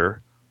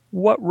waiter.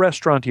 What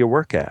restaurant do you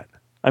work at?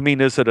 I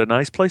mean, is it a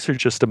nice place or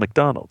just a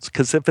McDonald's?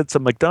 Because if it's a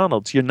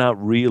McDonald's, you're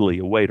not really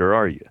a waiter,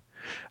 are you?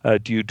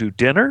 Do you do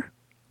dinner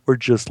or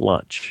just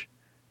lunch?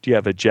 Do you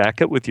have a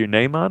jacket with your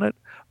name on it?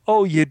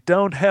 Oh, you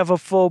don't have a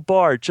full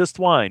bar, just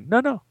wine.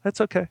 No,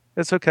 that's okay.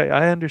 That's okay.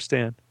 I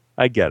understand.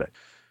 I get it."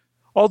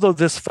 Although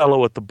this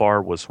fellow at the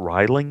bar was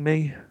riling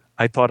me,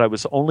 I thought I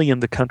was only in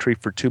the country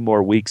for 2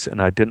 more weeks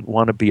and I didn't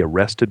want to be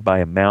arrested by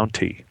a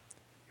Mountie.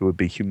 It would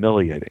be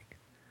humiliating.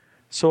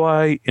 So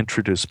I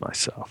introduced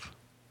myself.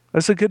 I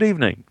said, "Good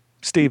evening,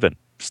 Stephen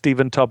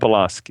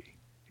Tobolowsky."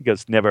 He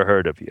goes, "Never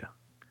heard of you."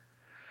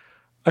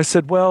 I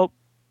said, "Well,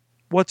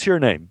 what's your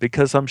name?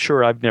 Because I'm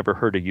sure I've never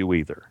heard of you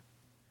either."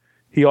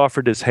 He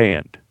offered his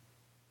hand.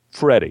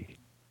 "Freddie."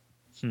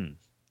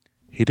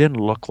 He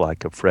didn't look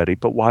like a Freddie,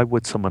 but why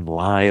would someone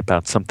lie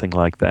about something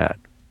like that?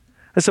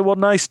 I said, "Well,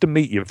 nice to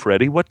meet you,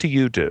 Freddie. What do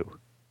you do?"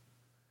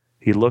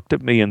 He looked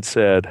at me and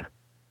said,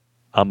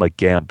 "I'm a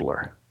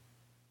gambler."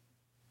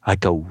 I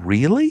go,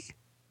 "Really?"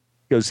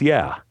 He goes,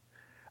 "Yeah."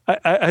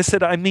 I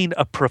said, "I mean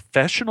a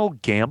professional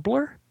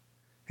gambler?"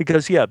 He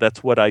goes, "Yeah,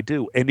 that's what I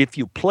do. And if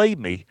you play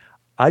me,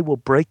 I will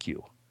break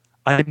you.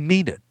 I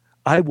mean it.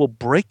 I will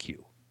break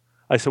you."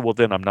 I said, "Well,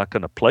 then I'm not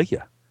going to play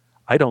you.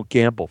 I don't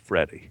gamble,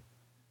 Freddie."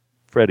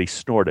 Freddie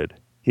snorted.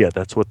 "Yeah,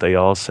 that's what they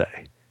all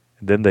say.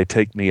 And then they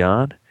take me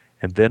on,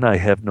 And then I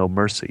have no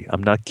mercy.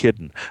 I'm not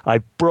kidding.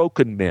 I've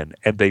broken men,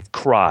 and they've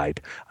cried.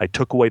 I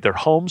took away their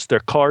homes, their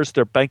cars,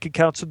 their bank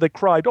accounts, and they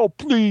cried, oh,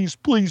 please,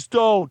 please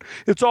don't.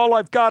 It's all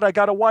I've got. I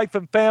got a wife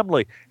and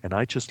family. And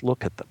I just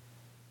look at them,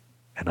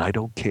 and I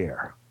don't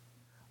care.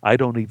 I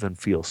don't even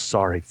feel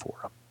sorry for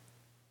them.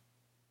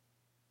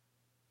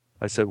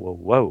 I said, well,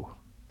 whoa,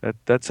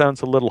 that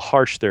sounds a little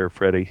harsh there,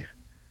 Freddie.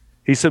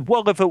 He said,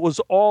 well, if it was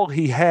all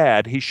he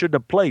had, he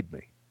shouldn't have played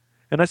me.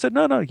 And I said,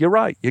 no, you're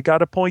right. You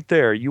got a point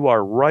there. You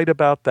are right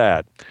about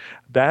that.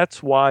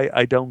 That's why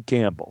I don't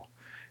gamble.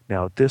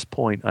 Now, at this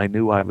point, I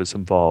knew I was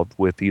involved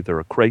with either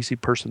a crazy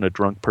person, a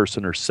drunk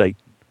person, or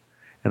Satan.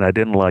 And I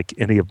didn't like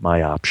any of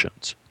my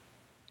options.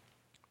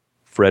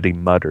 Freddie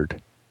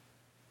muttered,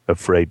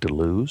 afraid to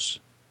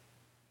lose?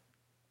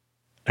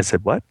 I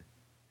said, what?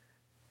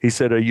 He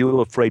said, are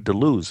you afraid to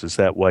lose? Is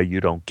that why you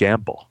don't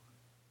gamble?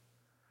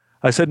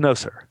 I said, no,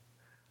 sir.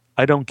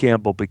 I don't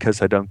gamble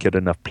because I don't get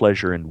enough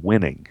pleasure in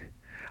winning.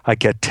 I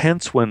get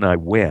tense when I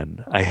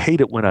win. I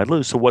hate it when I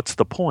lose. So what's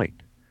the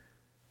point?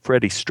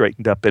 Freddie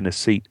straightened up in his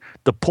seat.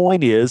 The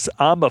point is,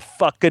 I'm a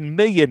fucking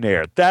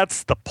millionaire.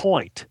 That's the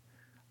point.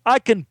 I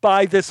can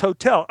buy this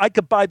hotel. I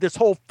could buy this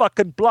whole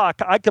fucking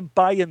block. I can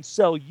buy and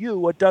sell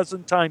you a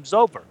dozen times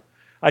over.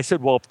 I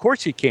said, well, of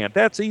course you can.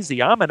 That's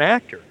easy. I'm an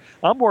actor.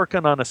 I'm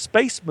working on a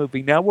space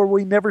movie now where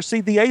we never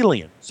see the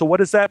alien. So what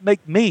does that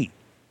make me?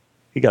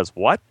 He goes,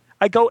 what?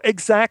 I go,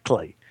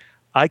 exactly.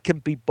 I can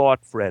be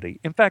bought, Freddie.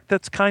 In fact,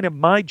 that's kind of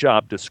my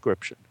job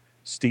description.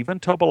 Stephen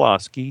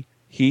Tobolowsky,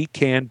 he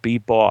can be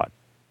bought.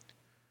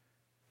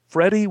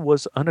 Freddie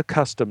was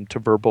unaccustomed to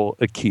verbal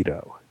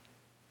aikido.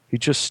 He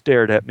just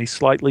stared at me,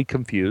 slightly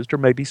confused or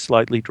maybe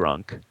slightly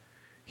drunk.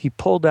 He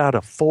pulled out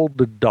a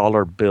folded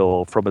dollar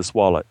bill from his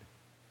wallet.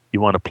 You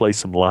want to play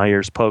some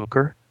liar's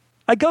poker?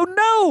 I go,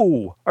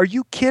 no! Are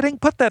you kidding?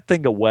 Put that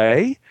thing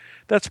away.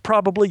 That's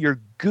probably your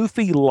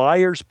goofy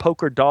liar's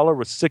poker dollar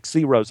with 6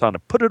 zeros on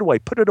it. Put it away.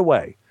 Put it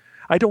away.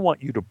 I don't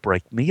want you to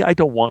break me. I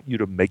don't want you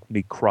to make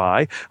me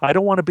cry. I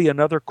don't want to be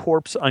another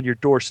corpse on your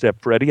doorstep,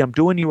 Freddie. I'm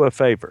doing you a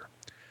favor.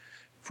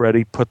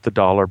 Freddie put the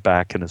dollar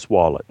back in his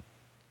wallet.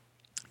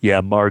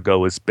 Yeah,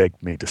 Margot has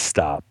begged me to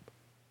stop.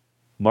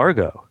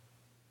 Margot?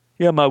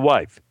 Yeah, my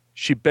wife.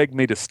 She begged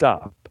me to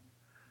stop.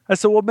 I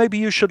said, well, maybe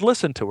you should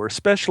listen to her,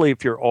 especially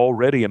if you're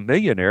already a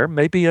millionaire.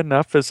 Maybe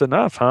enough is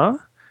enough, huh?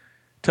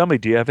 Tell me,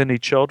 do you have any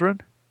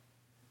children?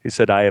 He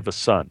said, I have a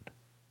son.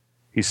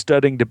 He's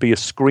studying to be a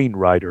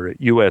screenwriter at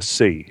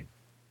USC.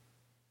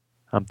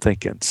 I'm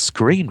thinking,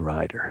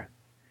 screenwriter?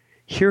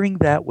 Hearing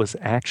that was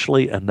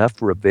actually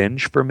enough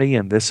revenge for me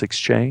in this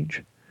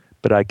exchange,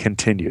 but I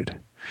continued.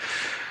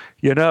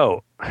 You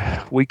know,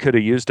 we could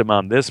have used him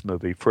on this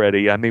movie,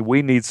 Freddie. I mean,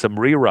 we need some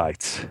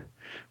rewrites.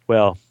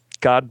 Well,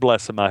 God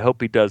bless him. I hope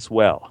he does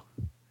well.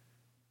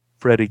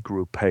 Freddie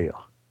grew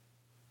pale.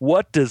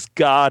 What does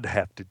God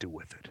have to do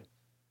with it?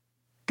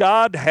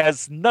 God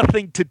has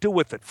nothing to do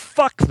with it.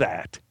 Fuck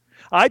that.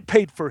 I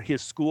paid for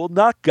his school,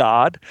 not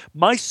God.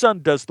 My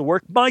son does the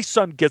work. My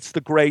son gets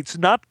the grades,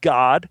 not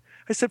God.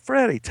 I said,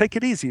 Freddie, take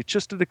it easy. It's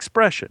just an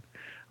expression.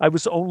 I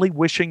was only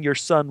wishing your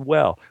son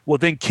well. Well,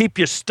 then keep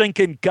your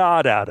stinking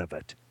God out of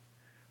it.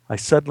 I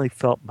suddenly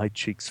felt my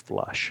cheeks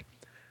flush.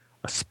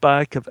 A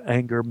spike of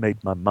anger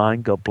made my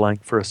mind go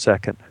blank for a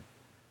second.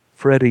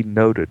 Freddie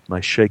noted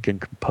my shaken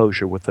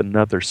composure with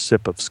another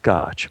sip of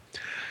scotch.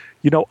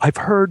 You know, I've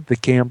heard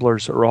that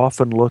gamblers are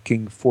often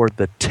looking for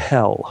the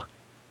tell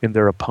in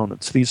their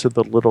opponents. These are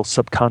the little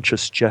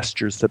subconscious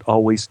gestures that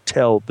always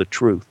tell the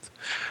truth,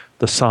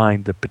 the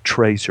sign that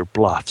betrays your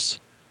bluffs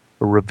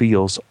or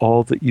reveals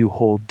all that you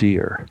hold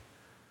dear.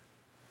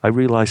 I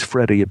realized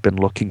Freddie had been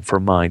looking for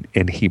mine,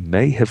 and he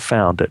may have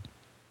found it.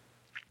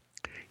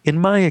 In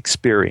my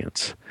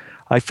experience,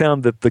 I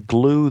found that the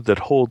glue that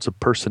holds a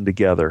person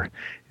together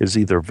is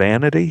either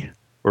vanity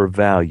or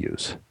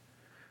values.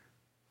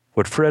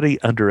 What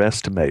Freddie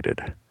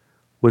underestimated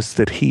was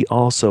that he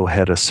also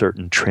had a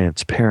certain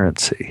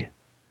transparency.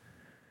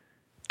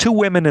 2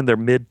 women in their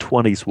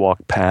mid-20s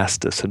walked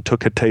past us and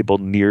took a table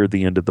near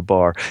the end of the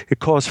bar. It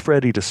caused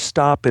Freddie to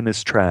stop in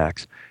his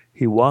tracks.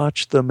 He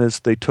watched them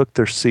as they took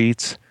their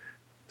seats,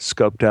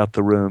 scoped out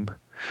the room.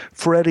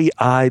 Freddie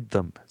eyed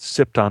them,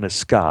 sipped on his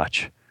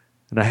scotch.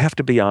 And I have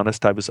to be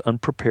honest, I was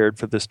unprepared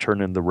for this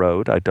turn in the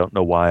road. I don't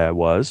know why I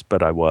was,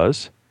 but I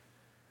was.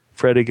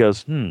 Freddie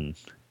goes,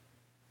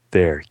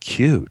 they're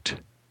cute.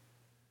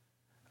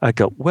 I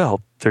go,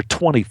 well, they're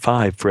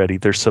 25, Freddie.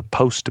 They're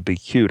supposed to be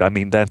cute. I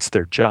mean, that's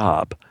their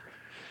job.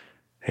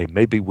 Hey,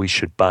 maybe we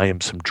should buy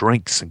him some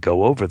drinks and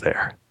go over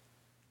there.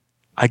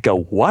 I go,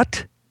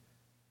 what?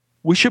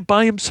 We should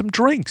buy him some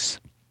drinks.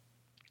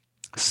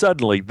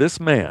 Suddenly, this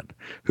man,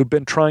 who'd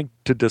been trying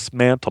to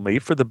dismantle me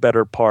for the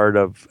better part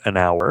of an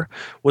hour,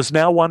 was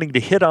now wanting to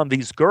hit on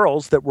these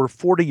girls that were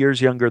 40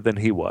 years younger than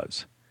he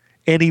was.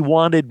 And he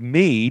wanted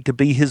me to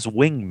be his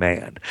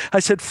wingman. I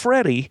said,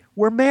 Freddie,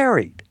 we're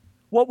married.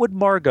 What would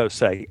Margot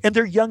say? And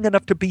they're young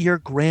enough to be your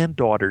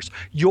granddaughters.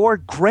 Your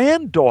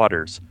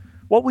granddaughters.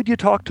 What would you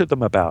talk to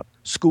them about?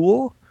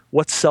 School?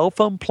 what cell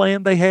phone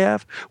plan they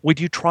have? Would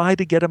you try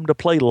to get them to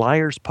play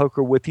liar's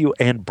poker with you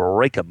and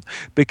break them?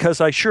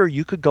 Because I assure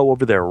you could go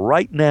over there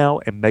right now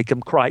and make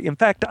them cry. In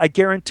fact, I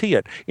guarantee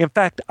it. In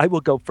fact, I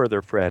will go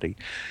further, Freddie.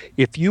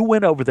 If you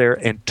went over there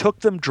and took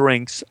them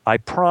drinks, I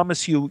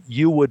promise you,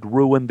 you would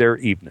ruin their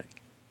evening.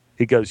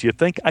 He goes, you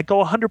think? I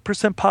go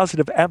 100%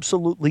 positive,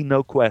 absolutely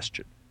no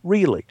question.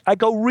 Really? I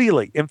go,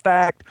 really? In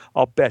fact,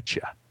 I'll bet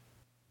you.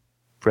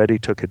 Freddie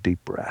took a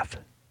deep breath.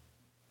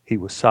 He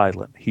was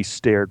silent. He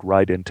stared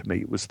right into me.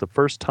 It was the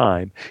first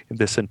time in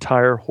this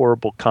entire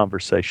horrible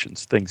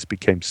conversations things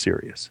became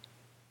serious.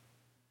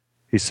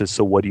 He says,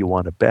 so what do you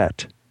want to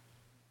bet?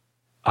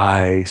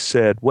 I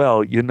said,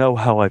 well, you know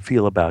how I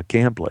feel about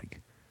gambling.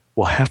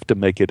 We'll have to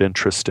make it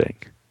interesting.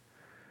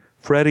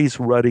 Freddie's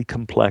ruddy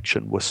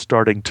complexion was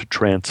starting to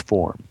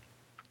transform.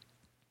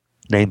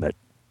 Name it.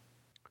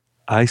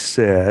 I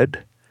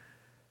said,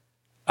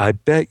 I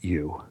bet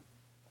you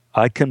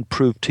I can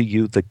prove to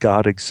you that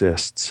God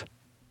exists.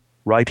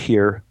 Right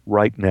here,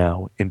 right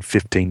now, in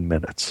 15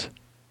 minutes.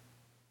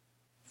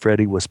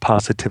 Freddie was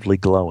positively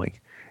glowing.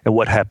 And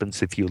what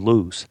happens if you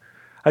lose?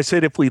 I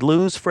said, if we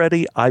lose,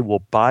 Freddie, I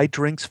will buy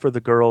drinks for the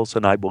girls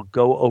and I will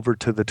go over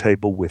to the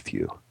table with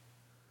you.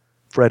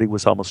 Freddie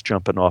was almost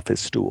jumping off his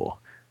stool.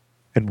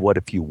 And what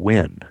if you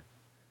win?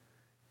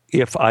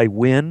 If I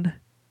win,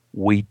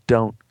 we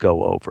don't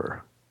go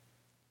over.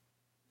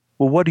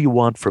 Well, what do you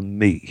want from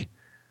me?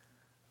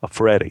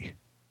 Freddie,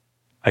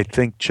 I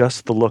think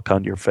just the look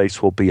on your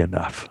face will be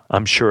enough.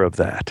 I'm sure of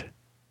that.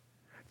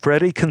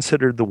 Freddie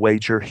considered the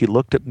wager. He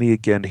looked at me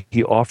again.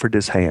 He offered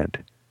his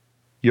hand.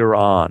 You're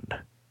on.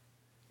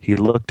 He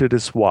looked at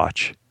his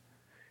watch.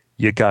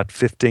 You got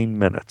 15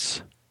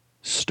 minutes,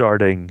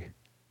 starting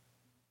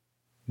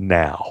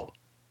now.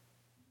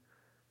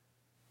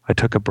 I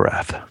took a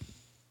breath.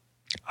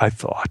 I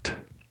thought,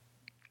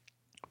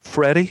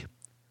 Freddie,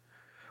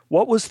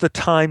 what was the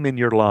time in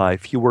your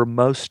life you were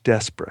most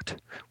desperate,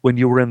 when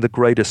you were in the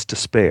greatest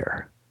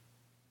despair?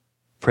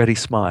 Freddie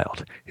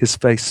smiled. His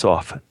face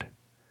softened.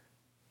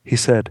 He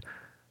said,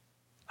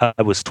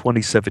 I was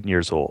 27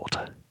 years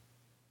old.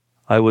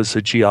 I was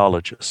a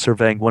geologist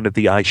surveying one of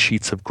the ice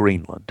sheets of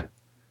Greenland.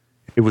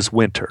 It was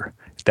winter.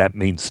 That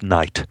means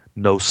night,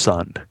 no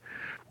sun.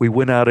 We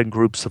went out in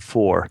groups of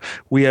 4.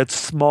 We had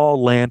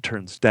small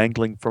lanterns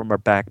dangling from our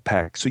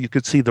backpacks so you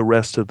could see the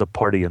rest of the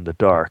party in the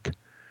dark.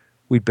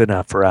 We'd been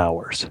out for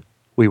hours.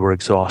 We were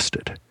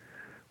exhausted.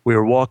 We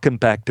were walking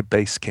back to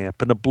base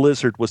camp, and a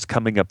blizzard was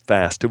coming up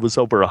fast. It was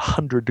over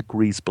 100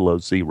 degrees below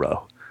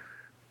zero.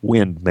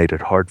 Wind made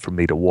it hard for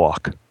me to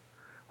walk.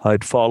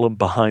 I'd fallen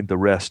behind the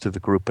rest of the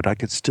group, but I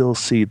could still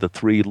see the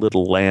 3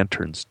 little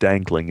lanterns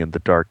dangling in the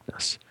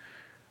darkness.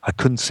 I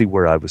couldn't see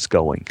where I was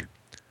going.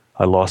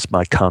 I lost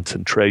my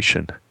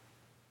concentration.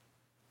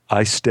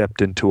 I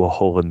stepped into a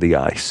hole in the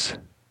ice,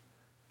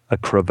 a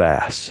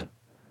crevasse.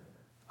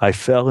 I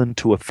fell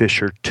into a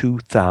fissure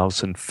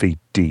 2,000 feet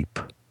deep.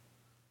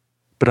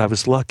 But I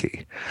was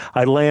lucky.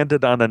 I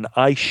landed on an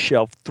ice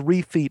shelf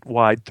 3 feet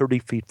wide, 30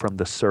 feet from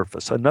the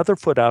surface. Another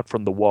foot out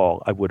from the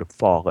wall, I would have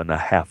fallen a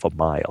half a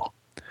mile.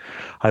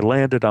 I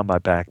landed on my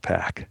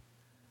backpack.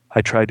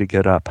 I tried to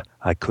get up.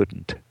 I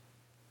couldn't.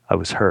 I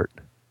was hurt.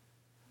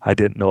 I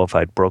didn't know if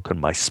I'd broken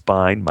my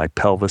spine, my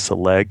pelvis, a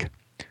leg.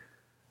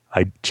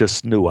 I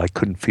just knew I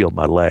couldn't feel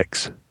my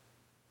legs.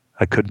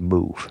 I couldn't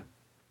move.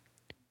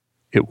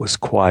 It was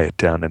quiet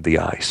down in the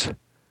ice.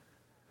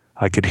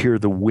 I could hear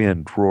the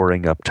wind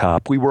roaring up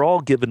top. We were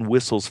all given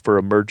whistles for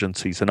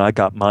emergencies, and I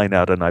got mine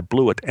out, and I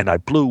blew it, and I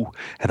blew,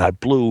 and I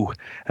blew,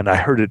 and I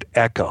heard it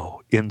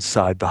echo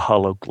inside the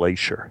hollow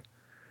glacier.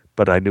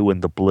 But I knew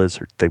in the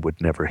blizzard they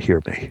would never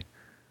hear me.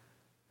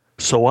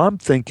 So I'm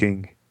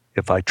thinking,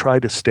 if I try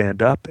to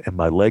stand up and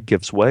my leg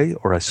gives way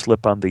or I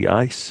slip on the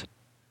ice,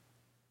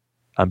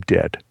 I'm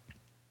dead.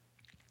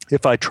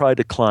 If I try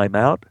to climb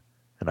out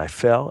and I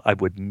fell, I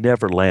would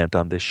never land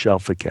on this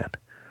shelf again.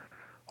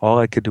 All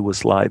I could do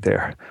was lie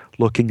there,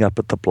 looking up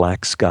at the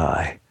black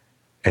sky,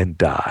 and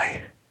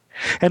die.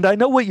 And I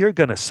know what you're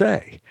going to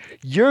say.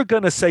 You're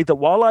going to say that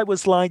while I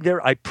was lying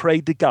there, I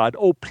prayed to God,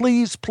 oh,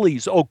 please,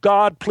 please, oh,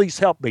 God, please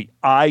help me.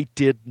 I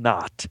did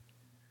not.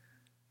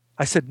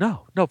 I said,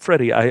 no,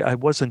 Freddie, I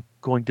wasn't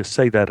going to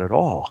say that at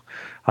all.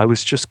 I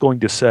was just going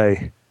to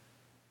say,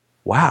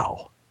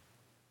 wow,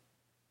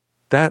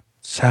 that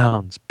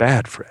sounds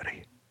bad, Freddie.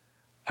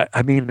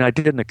 I mean, I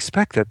didn't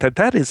expect that.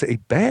 That is a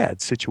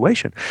bad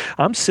situation.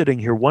 I'm sitting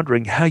here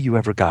wondering how you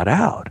ever got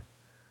out.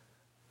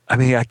 I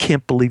mean, I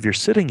can't believe you're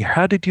sitting here.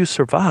 How did you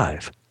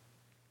survive?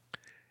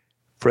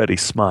 Freddie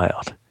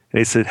smiled. And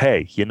he said,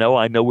 hey,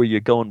 I know where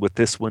you're going with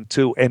this one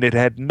too. And it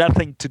had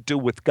nothing to do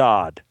with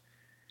God.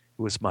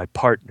 It was my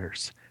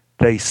partners.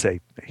 They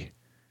saved me.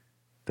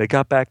 They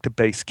got back to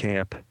base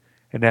camp.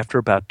 And after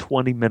about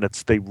 20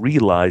 minutes, they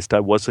realized I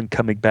wasn't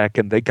coming back.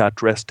 And they got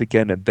dressed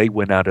again. And they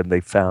went out and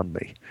they found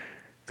me.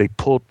 They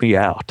pulled me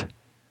out.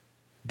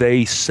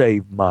 They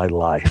saved my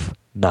life,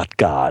 not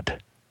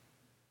God.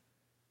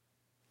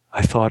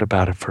 I thought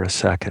about it for a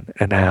second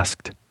and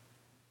asked,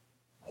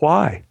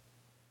 why?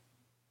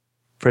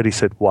 Freddie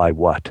said, why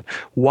what?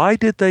 Why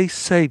did they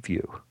save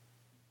you?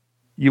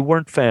 You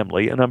weren't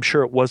family, and I'm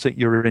sure it wasn't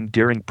your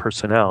endearing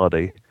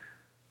personality.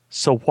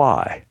 So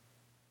why?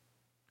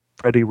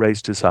 Freddie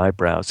raised his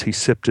eyebrows. He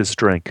sipped his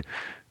drink.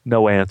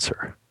 No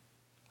answer.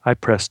 I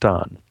pressed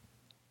on.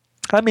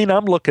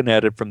 I'm looking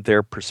at it from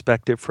their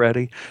perspective,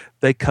 Freddie.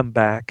 They come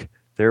back.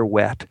 They're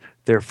wet.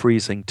 They're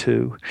freezing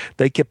too.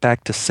 They get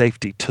back to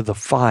safety, to the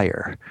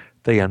fire.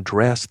 They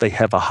undress. They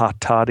have a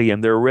hot toddy,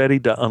 and they're ready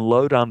to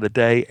unload on the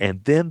day,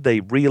 and then they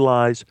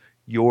realize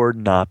you're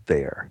not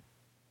there.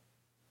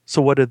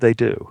 So what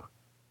do?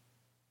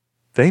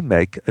 They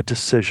make a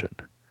decision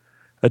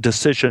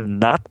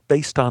not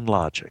based on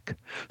logic,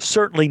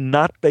 certainly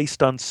not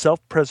based on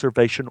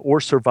self-preservation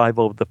or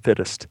survival of the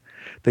fittest.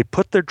 They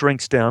put their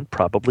drinks down,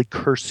 probably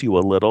curse you a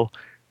little.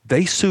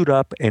 They suit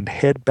up and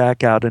head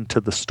back out into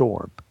the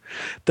storm.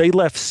 They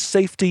left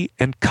safety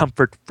and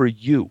comfort for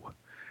you.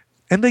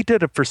 And they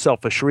did it for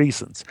selfish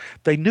reasons.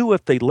 They knew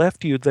if they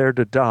left you there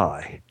to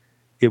die,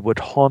 it would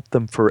haunt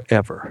them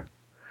forever.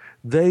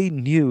 They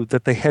knew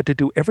that they had to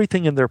do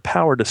everything in their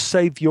power to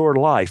save your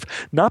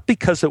life, not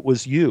because it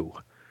was you,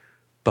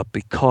 but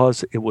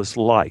because it was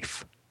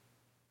life.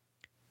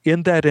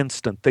 In that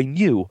instant, they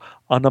knew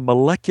on a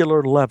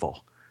molecular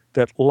level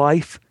that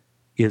life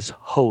is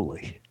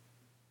holy.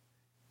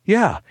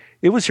 Yeah,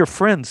 it was your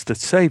friends that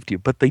saved you,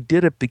 but they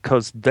did it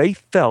because they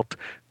felt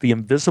the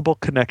invisible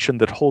connection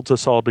that holds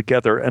us all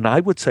together, and I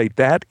would say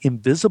that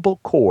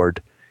invisible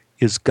cord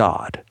is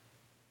God.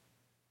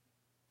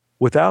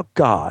 Without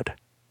God,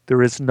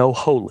 there is no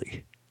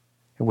holy,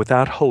 and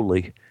without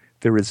holy,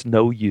 there is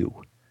no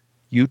you.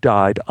 You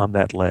died on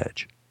that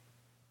ledge.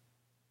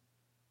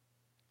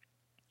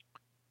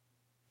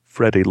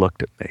 Freddie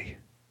looked at me.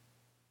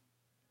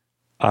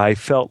 I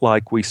felt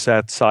like we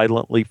sat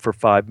silently for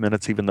 5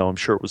 minutes, even though I'm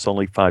sure it was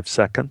only 5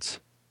 seconds.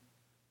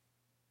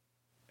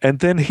 And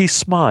then he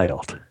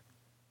smiled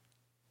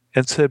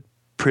and said,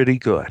 pretty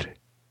good.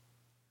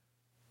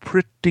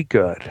 Pretty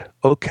good.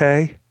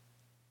 Okay,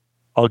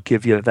 I'll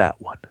give you that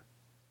one.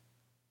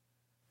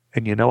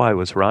 And I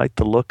was right.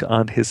 The look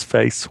on his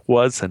face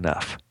was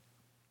enough.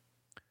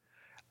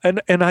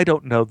 And I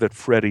don't know that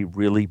Freddie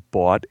really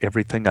bought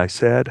everything I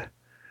said,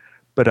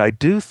 but I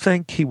do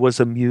think he was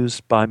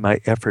amused by my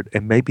effort,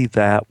 and maybe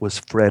that was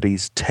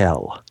Freddie's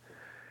tell,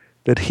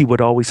 that he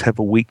would always have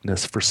a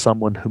weakness for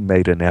someone who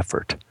made an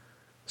effort,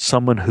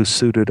 someone who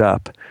suited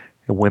up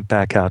and went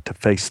back out to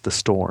face the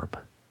storm.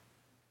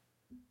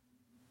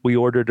 We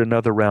ordered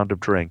another round of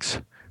drinks.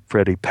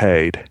 Freddie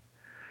paid.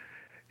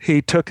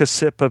 He took a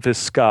sip of his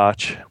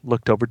scotch,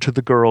 looked over to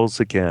the girls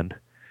again.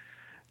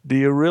 Do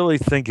you really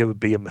think it would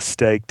be a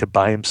mistake to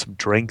buy him some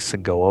drinks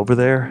and go over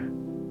there?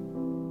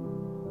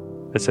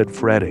 I said,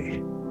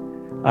 Freddie,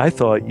 I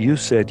thought you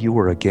said you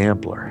were a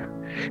gambler.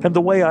 And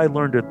the way I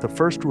learned it, the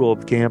first rule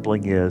of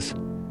gambling is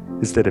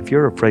that if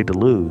you're afraid to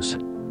lose,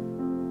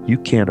 you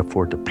can't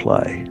afford to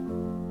play.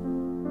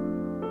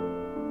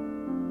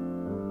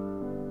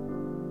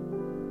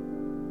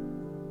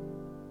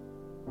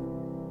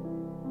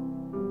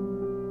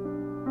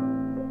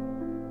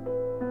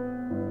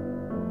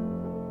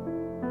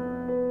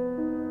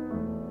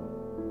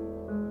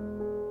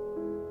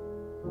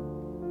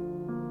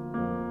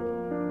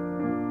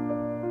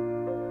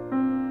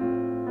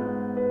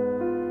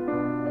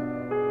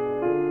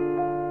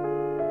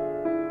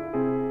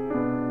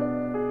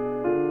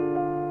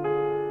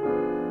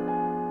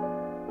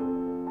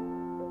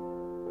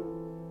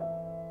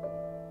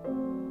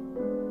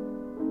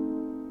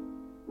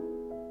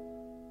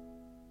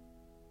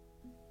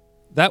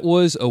 That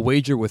was A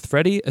Wager with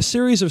Freddie, a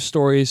series of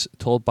stories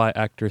told by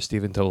actor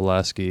Stephen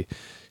Tobolowsky.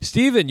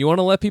 Stephen, you want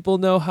to let people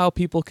know how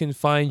people can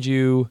find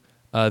you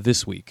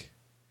this week?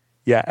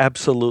 Yeah,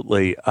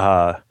 absolutely.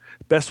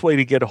 Best way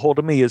to get a hold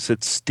of me is at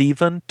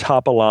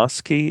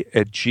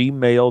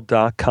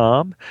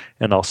StephenTobolowsky@gmail.com,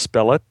 and I'll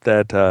spell it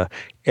that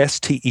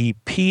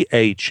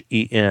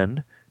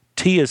Stephen,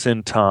 T as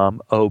in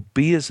Tom, O,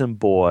 B as in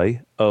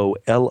boy,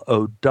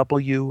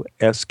 OLOWSKY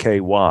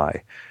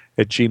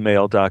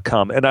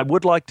 @gmail.com. And I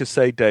would like to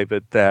say,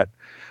 David, that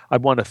I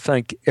want to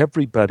thank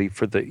everybody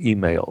for the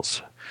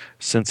emails,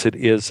 since it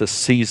is a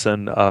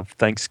season of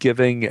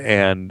Thanksgiving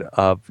and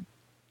of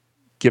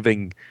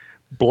giving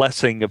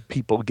blessing, of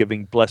people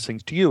giving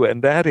blessings to you.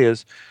 And that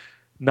is,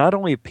 not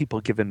only have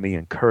people given me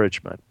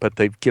encouragement, but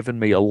they've given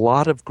me a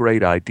lot of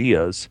great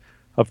ideas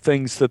of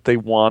things that they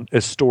want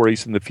as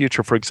stories in the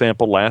future. For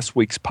example, last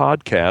week's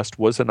podcast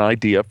was an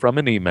idea from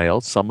an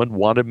email. Someone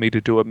wanted me to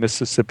do a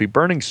Mississippi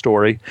burning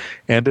story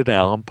and an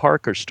Alan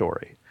Parker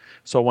story.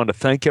 So I want to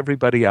thank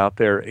everybody out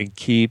there and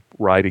keep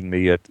writing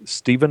me at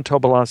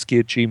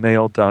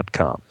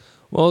StephenTobolowsky@gmail.com.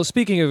 Well,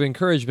 speaking of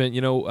encouragement,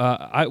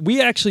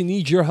 we actually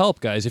need your help,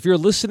 guys. If you're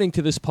listening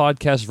to this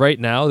podcast right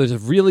now, there's a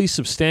really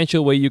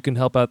substantial way you can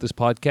help out this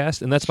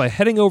podcast, and that's by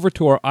heading over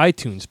to our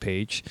iTunes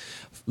page,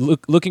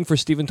 looking for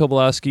Stephen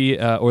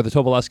Tobolowsky or the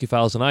Tobolowsky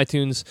Files on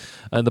iTunes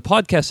in the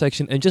podcast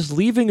section, and just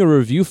leaving a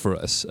review for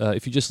us.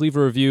 If you just leave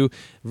a review, it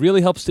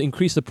really helps to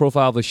increase the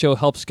profile of the show,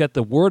 helps get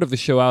the word of the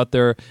show out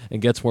there,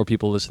 and gets more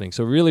people listening.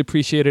 So really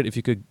appreciate it if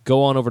you could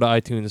go on over to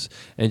iTunes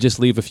and just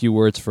leave a few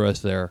words for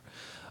us there.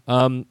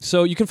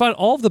 So you can find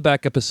all of the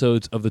back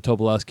episodes of the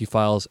Tobolowsky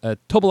Files at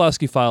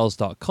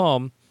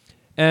tobolowskyfiles.com.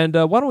 And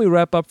why don't we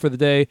wrap up for the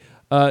day?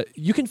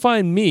 You can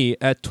find me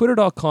at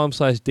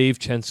twitter.com/Dave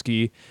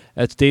Chensky.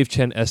 That's Dave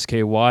Chen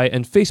SKY,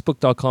 and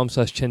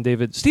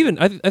facebook.com/ChenDavid. Stephen,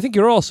 I think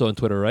you're also on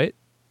Twitter, right?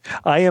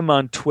 I am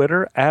on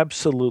Twitter,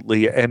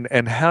 absolutely.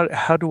 And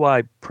how do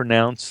I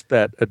pronounce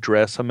that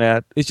address I'm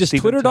at? It's just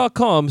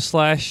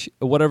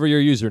twitter.com/whatever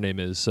your username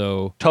is.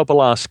 So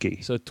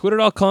Tobolowsky. So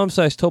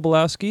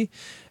twitter.com/Tobolowsky.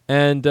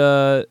 And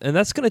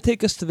that's going to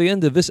take us to the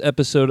end of this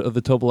episode of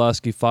the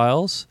Tobolowsky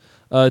Files.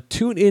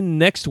 Tune in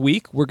next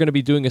week. We're going to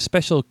be doing a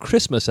special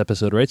Christmas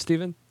episode, right,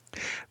 Stephen?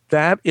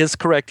 That is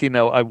correct.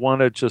 I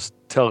want to just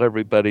tell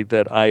everybody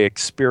that I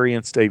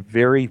experienced a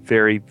very,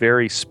 very,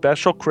 very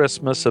special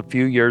Christmas a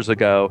few years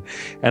ago,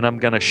 and I'm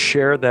going to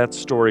share that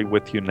story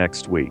with you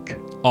next week.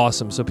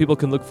 Awesome. So people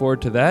can look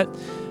forward to that.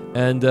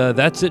 And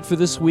that's it for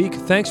this week.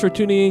 Thanks for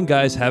tuning in,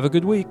 guys. Have a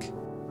good week.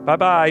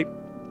 Bye-bye.